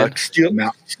what I'm saying?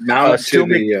 Steel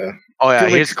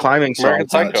makes climbing saws.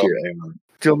 Psycho.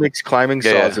 Steel makes climbing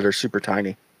saws that are super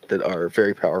tiny, that are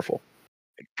very powerful.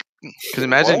 Because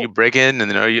imagine you break in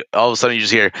and then all of a sudden you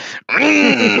just hear,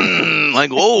 like,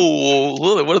 whoa,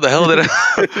 what the hell did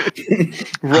I?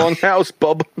 Wrong house,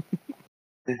 bub.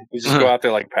 You just go out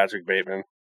there like Patrick Bateman.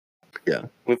 Yeah.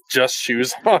 With just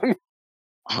shoes on.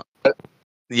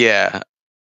 Yeah.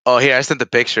 Oh, here I sent the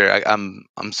picture. I'm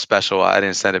special. I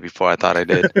didn't send it before. I thought I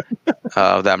did.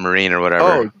 Of that Marine or whatever.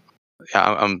 Oh,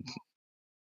 yeah. I'm.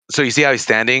 So you see how he's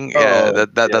standing? Yeah,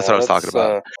 that's what I was talking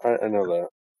about. I know that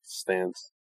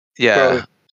stance. Yeah,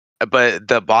 but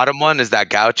the bottom one is that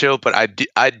gaucho. But I do,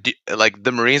 like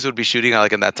the Marines would be shooting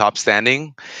like in that top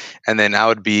standing, and then I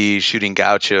would be shooting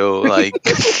gaucho like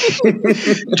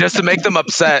just to make them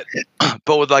upset.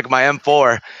 But with like my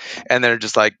M4, and they're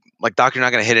just like Doc, you're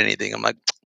not gonna hit anything. I'm like,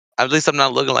 at least I'm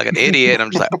not looking like an idiot. And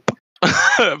I'm just like,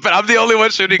 but I'm the only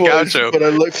one shooting gaucho. But I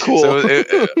look cool.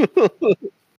 So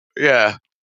yeah.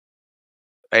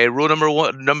 Hey, rule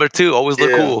number 2, always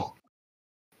look cool.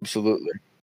 Absolutely.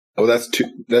 Oh,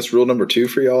 that's rule number 2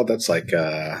 for y'all. That's like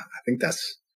I think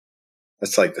that's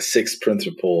like the 6th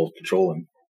principle of patrolling.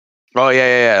 Oh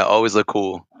yeah. Always look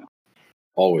cool.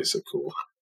 Always look cool.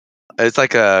 It's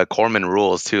like Corman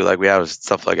rules too. Like we have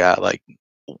stuff like that. Like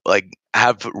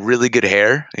have really good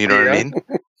hair. You know what I mean?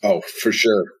 Oh, for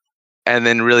sure. And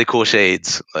then really cool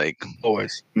shades. Like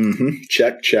always. Mm-hmm.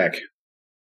 Check.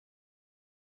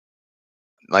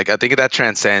 Like I think that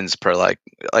transcends per like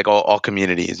all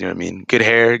communities. You know what I mean? Good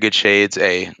hair, good shades.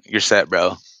 Hey, you're set,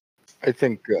 bro. I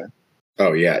think.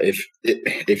 Oh yeah,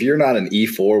 if you're not an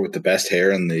E4 with the best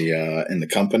hair in the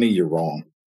company, you're wrong.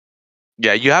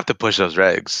 Yeah, you have to push those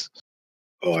regs.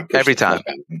 Oh, I push every time.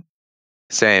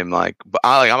 Same, like, but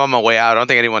I'm on my way out. I don't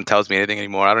think anyone tells me anything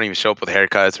anymore. I don't even show up with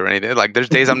haircuts or anything. Like, there's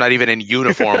days I'm not even in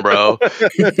uniform, bro.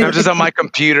 I'm just on my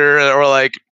computer or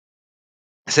like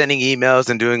sending emails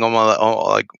and doing all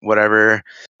like whatever,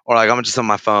 or like I'm just on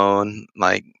my phone,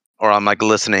 like, or I'm like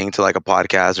listening to like a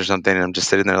podcast or something, and I'm just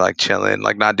sitting there like chilling,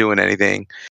 like not doing anything.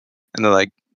 And they're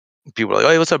like, people are like, "Oh,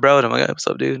 hey, what's up, bro?" And I'm like, "Hey, what's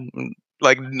up, dude?" And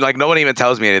like no one even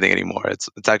tells me anything anymore. It's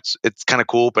kind of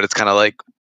cool, but it's kind of like,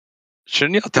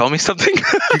 shouldn't y'all tell me something?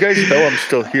 You guys know I'm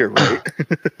still here, right?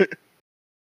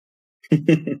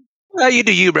 You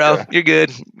do you, bro. Yeah. You're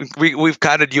good. We've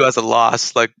counted you as a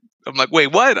loss. Like, I'm like,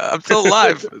 wait, what? I'm still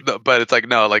alive. But it's like,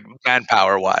 no, like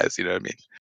manpower wise, you know what I mean?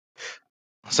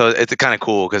 So it's kind of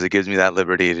cool because it gives me that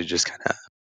liberty to just kind of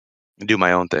do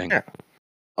my own thing. Yeah.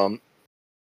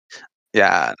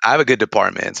 Yeah, I have a good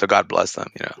department, so God bless them.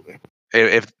 You know,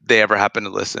 if they ever happen to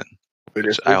listen.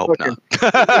 Which I hope not.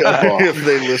 If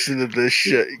they listen to this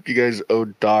shit, you guys owe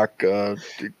Doc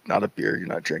not a beer. You're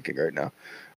not drinking right now.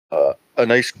 A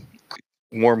nice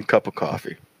warm cup of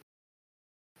coffee.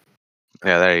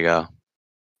 Yeah, there you go.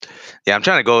 Yeah, I'm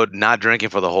trying to go not drinking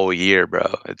for the whole year,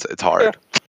 bro. It's hard.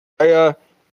 Yeah.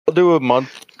 I'll do a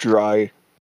month dry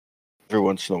every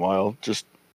once in a while. Just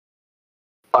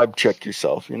vibe check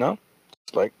yourself, you know?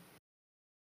 It's like,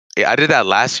 yeah, I did that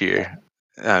last year.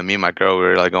 Me and my girl, we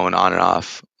were like going on and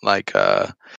off. Like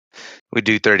we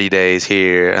do 30 days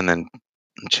here and then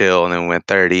chill, and then we went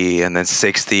 30 and then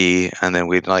 60, and then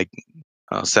we'd like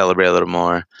celebrate a little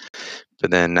more.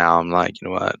 But then now I'm like, you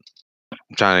know what?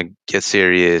 I'm trying to get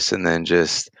serious, and then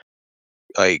just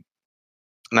like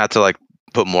not to like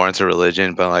put more into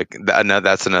religion, but like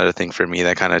that's another thing for me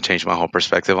that kind of changed my whole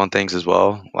perspective on things as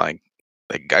well. Like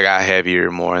I got heavier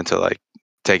more into like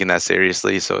taking that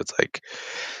seriously. So it's like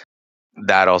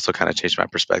that also kind of changed my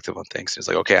perspective on things. It's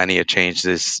like, okay, I need to change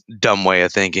this dumb way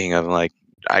of thinking of like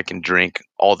I can drink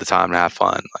all the time and have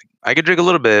fun. Like I could drink a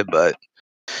little bit, but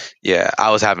yeah, I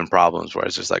was having problems where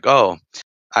it's just like, oh,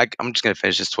 I'm just gonna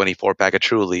finish this 24 pack of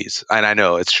Trulies, and I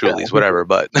know it's Trulies, whatever,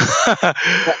 but but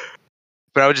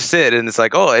I would just sit and it's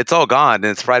like, oh, it's all gone, and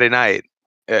it's Friday night,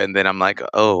 and then I'm like,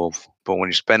 oh, but when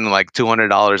you're spending like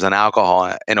 $200 on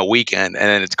alcohol in a weekend and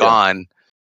then it's gone,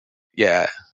 yeah,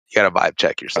 you gotta vibe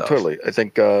check yourself. Totally. I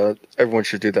think everyone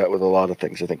should do that with a lot of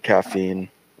things. I think caffeine,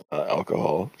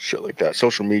 alcohol, shit like that,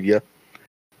 social media.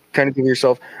 Kind of give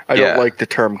yourself. I don't like the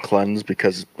term cleanse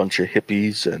because a bunch of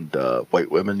hippies and white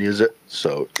women use it,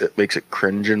 so it makes it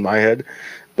cringe in my head.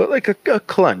 But like a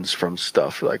cleanse from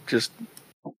stuff, like just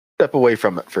step away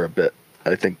from it for a bit.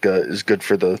 I think is good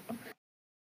for the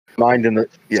mind and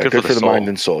good for the mind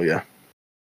and soul. Yeah,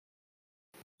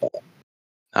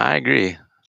 I agree.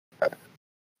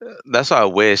 That's why I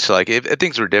wish, like, if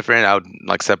things were different, I would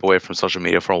like step away from social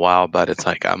media for a while. But it's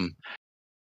like I'm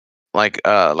like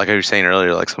I was saying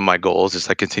earlier, like some of my goals is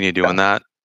like continue doing that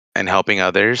and helping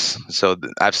others. So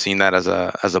I've seen that as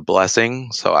a blessing.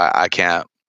 So I can't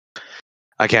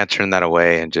turn that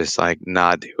away and just like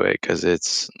not do it, because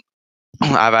it's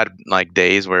I've had like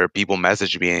days where people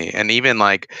message me, and even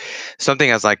like something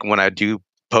as like when I do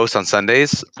post on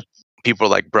Sundays, people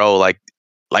are like, bro, like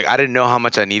I didn't know how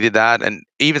much I needed that. And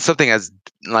even something as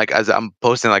I'm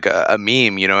posting like a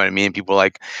meme, you know what I mean? People are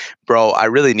like, bro, I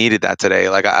really needed that today.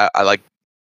 Like I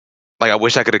I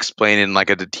wish I could explain it in like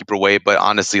a deeper way, but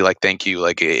honestly, like, thank you.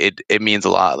 Like it means a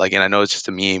lot. Like, and I know it's just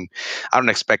a meme. I don't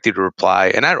expect you to reply.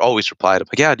 And I always reply to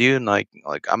like, yeah, dude. And like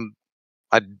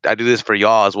I do this for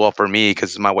y'all as well, for me,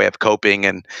 because it's my way of coping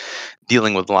and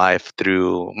dealing with life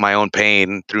through my own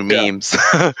pain through memes.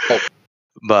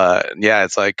 But yeah,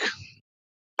 it's like,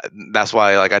 that's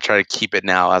why like I try to keep it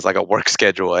now as like a work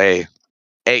schedule, 8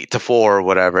 to 4 or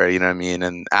whatever, you know what I mean?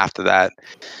 And after that,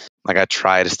 like I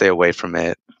try to stay away from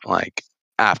it, like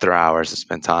after hours to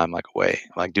spend time like away,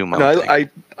 like do my own thing.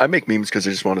 I make memes because I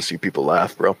just want to see people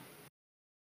laugh, bro.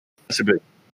 That's a big.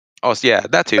 Oh yeah,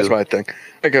 that too. That's my thing.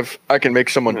 Like if I can make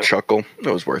someone chuckle,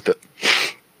 it was worth it.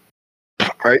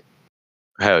 Right?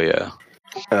 Hell yeah.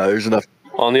 There's enough.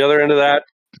 On the other end of that,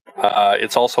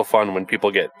 it's also fun when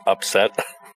people get upset.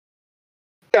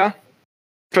 Yeah.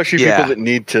 Especially people that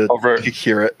need to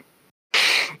hear it.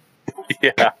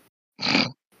 Yeah.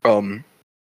 I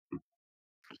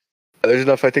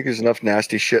think there's enough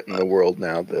nasty shit in the world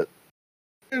now that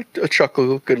a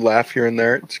chuckle, a good laugh here and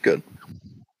there, it's good.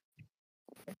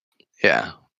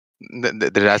 Yeah.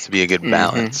 There has to be a good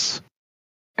balance.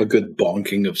 A good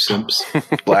bonking of simps.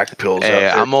 Black pills. Hey,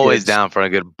 I'm always down for a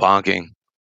good bonking.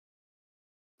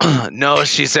 No,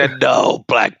 she said no.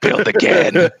 Black pilled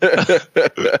again.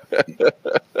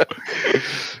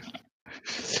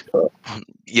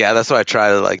 Yeah, that's why I try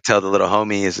to like tell the little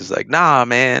homies. Is like, nah,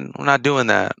 man, we're not doing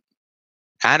that.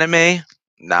 Anime?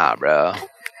 Nah, bro. I'm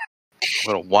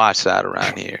gonna watch that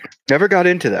around here. Never got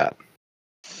into that.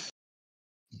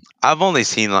 I've only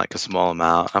seen like a small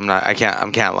amount. I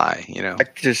can't lie, you know.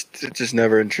 It just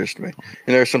never interested me.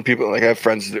 And there are some people, like I have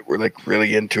friends that were like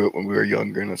really into it when we were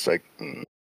younger, and it's like,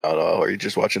 I don't know, are you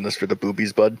just watching this for the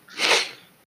boobies, bud?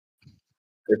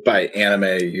 If by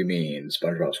anime you mean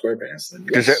SpongeBob SquarePants, then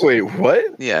yes. Wait, what?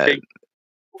 Yeah.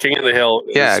 King of the Hill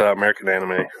is American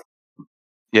anime.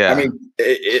 Yeah. I mean,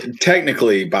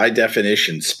 technically, by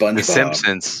definition, SpongeBob The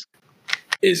Simpsons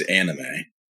is anime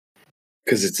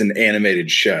because it's an animated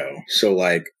show. So,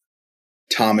 like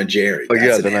Tom and Jerry. Oh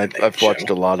yeah, then I've watched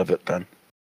a lot of it then.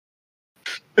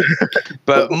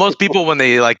 But most people, when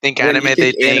they like think anime,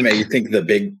 they think anime. You think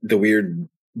the weird,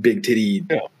 big titty,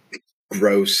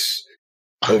 gross,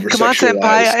 over. Come on,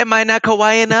 senpai, am I not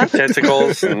kawaii enough?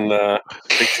 Tentacles and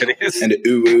big titties and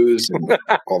ooh-oos and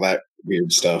all that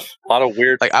weird stuff. A lot of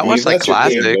weird. Like I watched like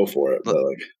classic. Go for it, but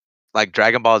like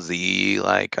Dragon Ball Z,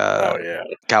 like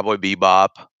Cowboy Bebop.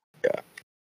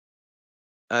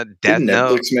 Did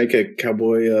Netflix make a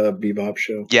Cowboy Bebop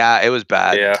show? Yeah, it was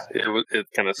bad. Yeah, it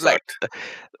kind of sucked.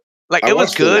 Like it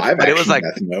was good, but it was like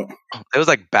it was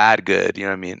like bad good. You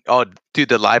know what I mean? Oh, dude,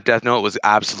 the live Death Note was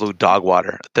absolute dog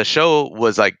water. The show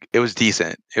was like it was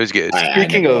decent. It was good.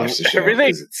 Speaking of everything,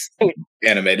 it's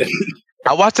animated.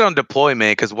 I watched it on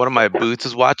deployment because one of my boots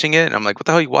was watching it, and I'm like, "What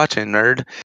the hell are you watching, nerd?"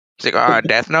 He's like,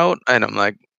 "Death Note," and I'm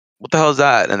like, "What the hell is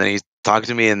that?" And then he talk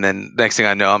to me, and then next thing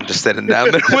I know, I'm just sitting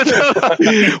down there with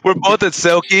them. We're both at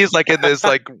Silky's, like in this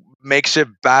like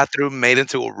makeshift bathroom made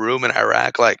into a room in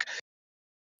Iraq. Like,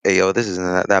 hey, yo, this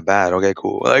isn't that bad. Okay,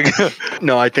 cool. Like,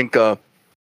 no, I think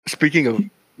speaking of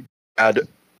bad,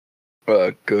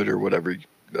 good or whatever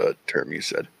term you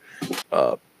said,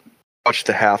 watched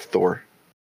the Half Thor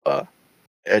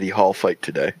Eddie Hall fight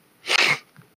today.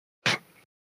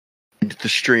 The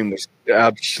stream was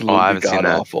absolutely god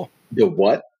awful. The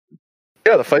what?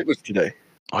 Yeah, the fight was today.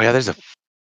 Oh yeah, there's a.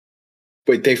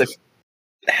 Wait, they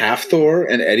Half Thor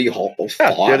and Eddie Hall fought?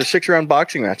 Yeah, they had a 6-round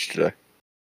boxing match today.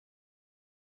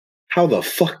 How the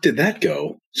fuck did that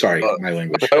go? Sorry, my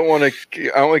language. I don't want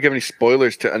to give any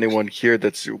spoilers to anyone here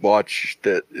that's watched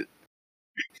that.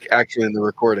 Actually, in the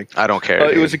recording, I don't care.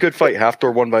 It was a good fight. Half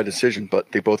Thor won by decision,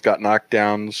 but they both got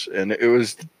knockdowns, and it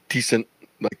was decent.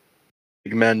 Like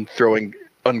big men throwing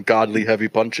ungodly heavy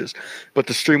punches, but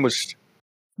the stream was.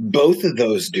 Both of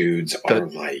those dudes are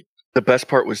like. The best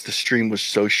part was the stream was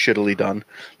so shittily done.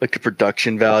 Like the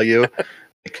production value,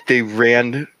 like they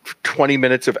ran 20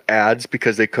 minutes of ads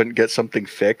because they couldn't get something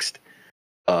fixed.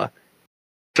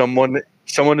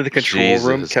 Someone in the control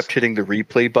room kept hitting the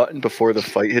replay button before the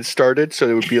fight had started, so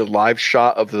it would be a live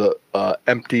shot of the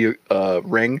empty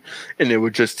ring, and it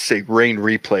would just say "rain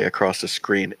replay" across the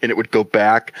screen, and it would go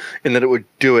back, and then it would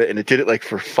do it, and it did it like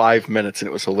for 5 minutes, and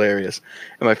it was hilarious.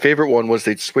 And my favorite one was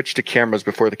they'd switch to cameras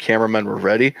before the cameramen were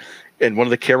ready, and one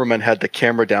of the cameramen had the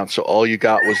camera down, so all you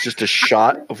got was just a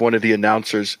shot of one of the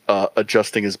announcers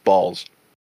adjusting his balls.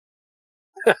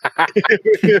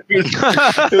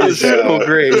 It was so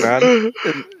great, man.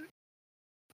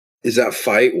 Is that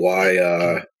fight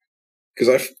why?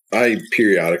 Because I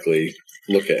periodically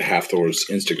look at Half Thor's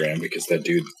Instagram because that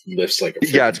dude lifts like a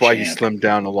it's why he slimmed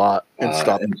down a lot and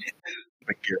stopped.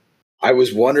 I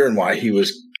was wondering why he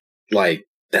was like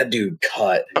that dude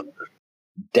cut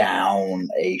down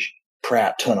a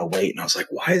crap ton of weight, and I was like,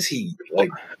 why is he like?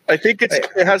 I think it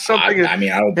has something. I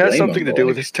don't. It has something to do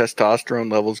with his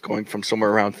testosterone levels going from somewhere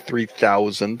around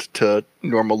 3,000 to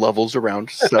normal levels around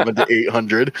 700 to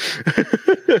 800.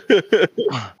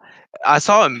 I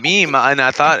saw a meme and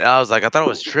I thought it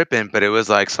was tripping, but it was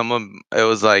like it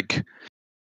was like,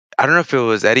 I don't know if it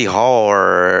was Eddie Hall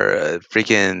or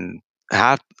freaking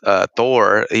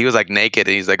Thor. He was like naked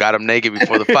and he's like, got him naked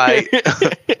before the fight.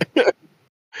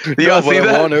 You all see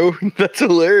that? That's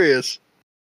hilarious.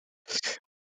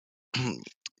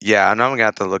 Yeah, I know I'm gonna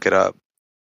have to look it up.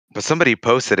 But somebody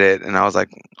posted it and I was like,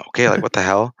 okay, like what the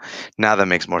hell? Now that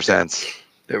makes more sense.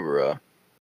 It was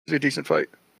a decent fight.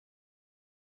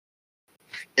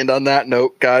 And on that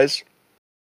note, guys,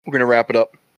 we're gonna wrap it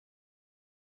up.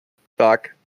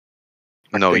 Doc.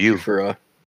 No, thank you for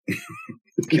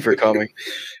coming.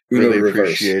 Really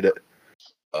appreciate it.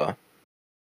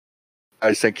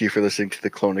 Guys, thank you for listening to the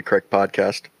Clone and Correct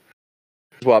podcast.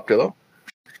 Swapdillo.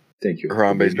 Thank you.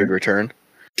 Harambe's big return.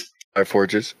 Our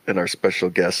Forges and our special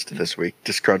guest this week,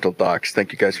 Disgruntled Docs.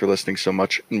 Thank you guys for listening so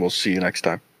much, and we'll see you next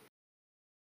time.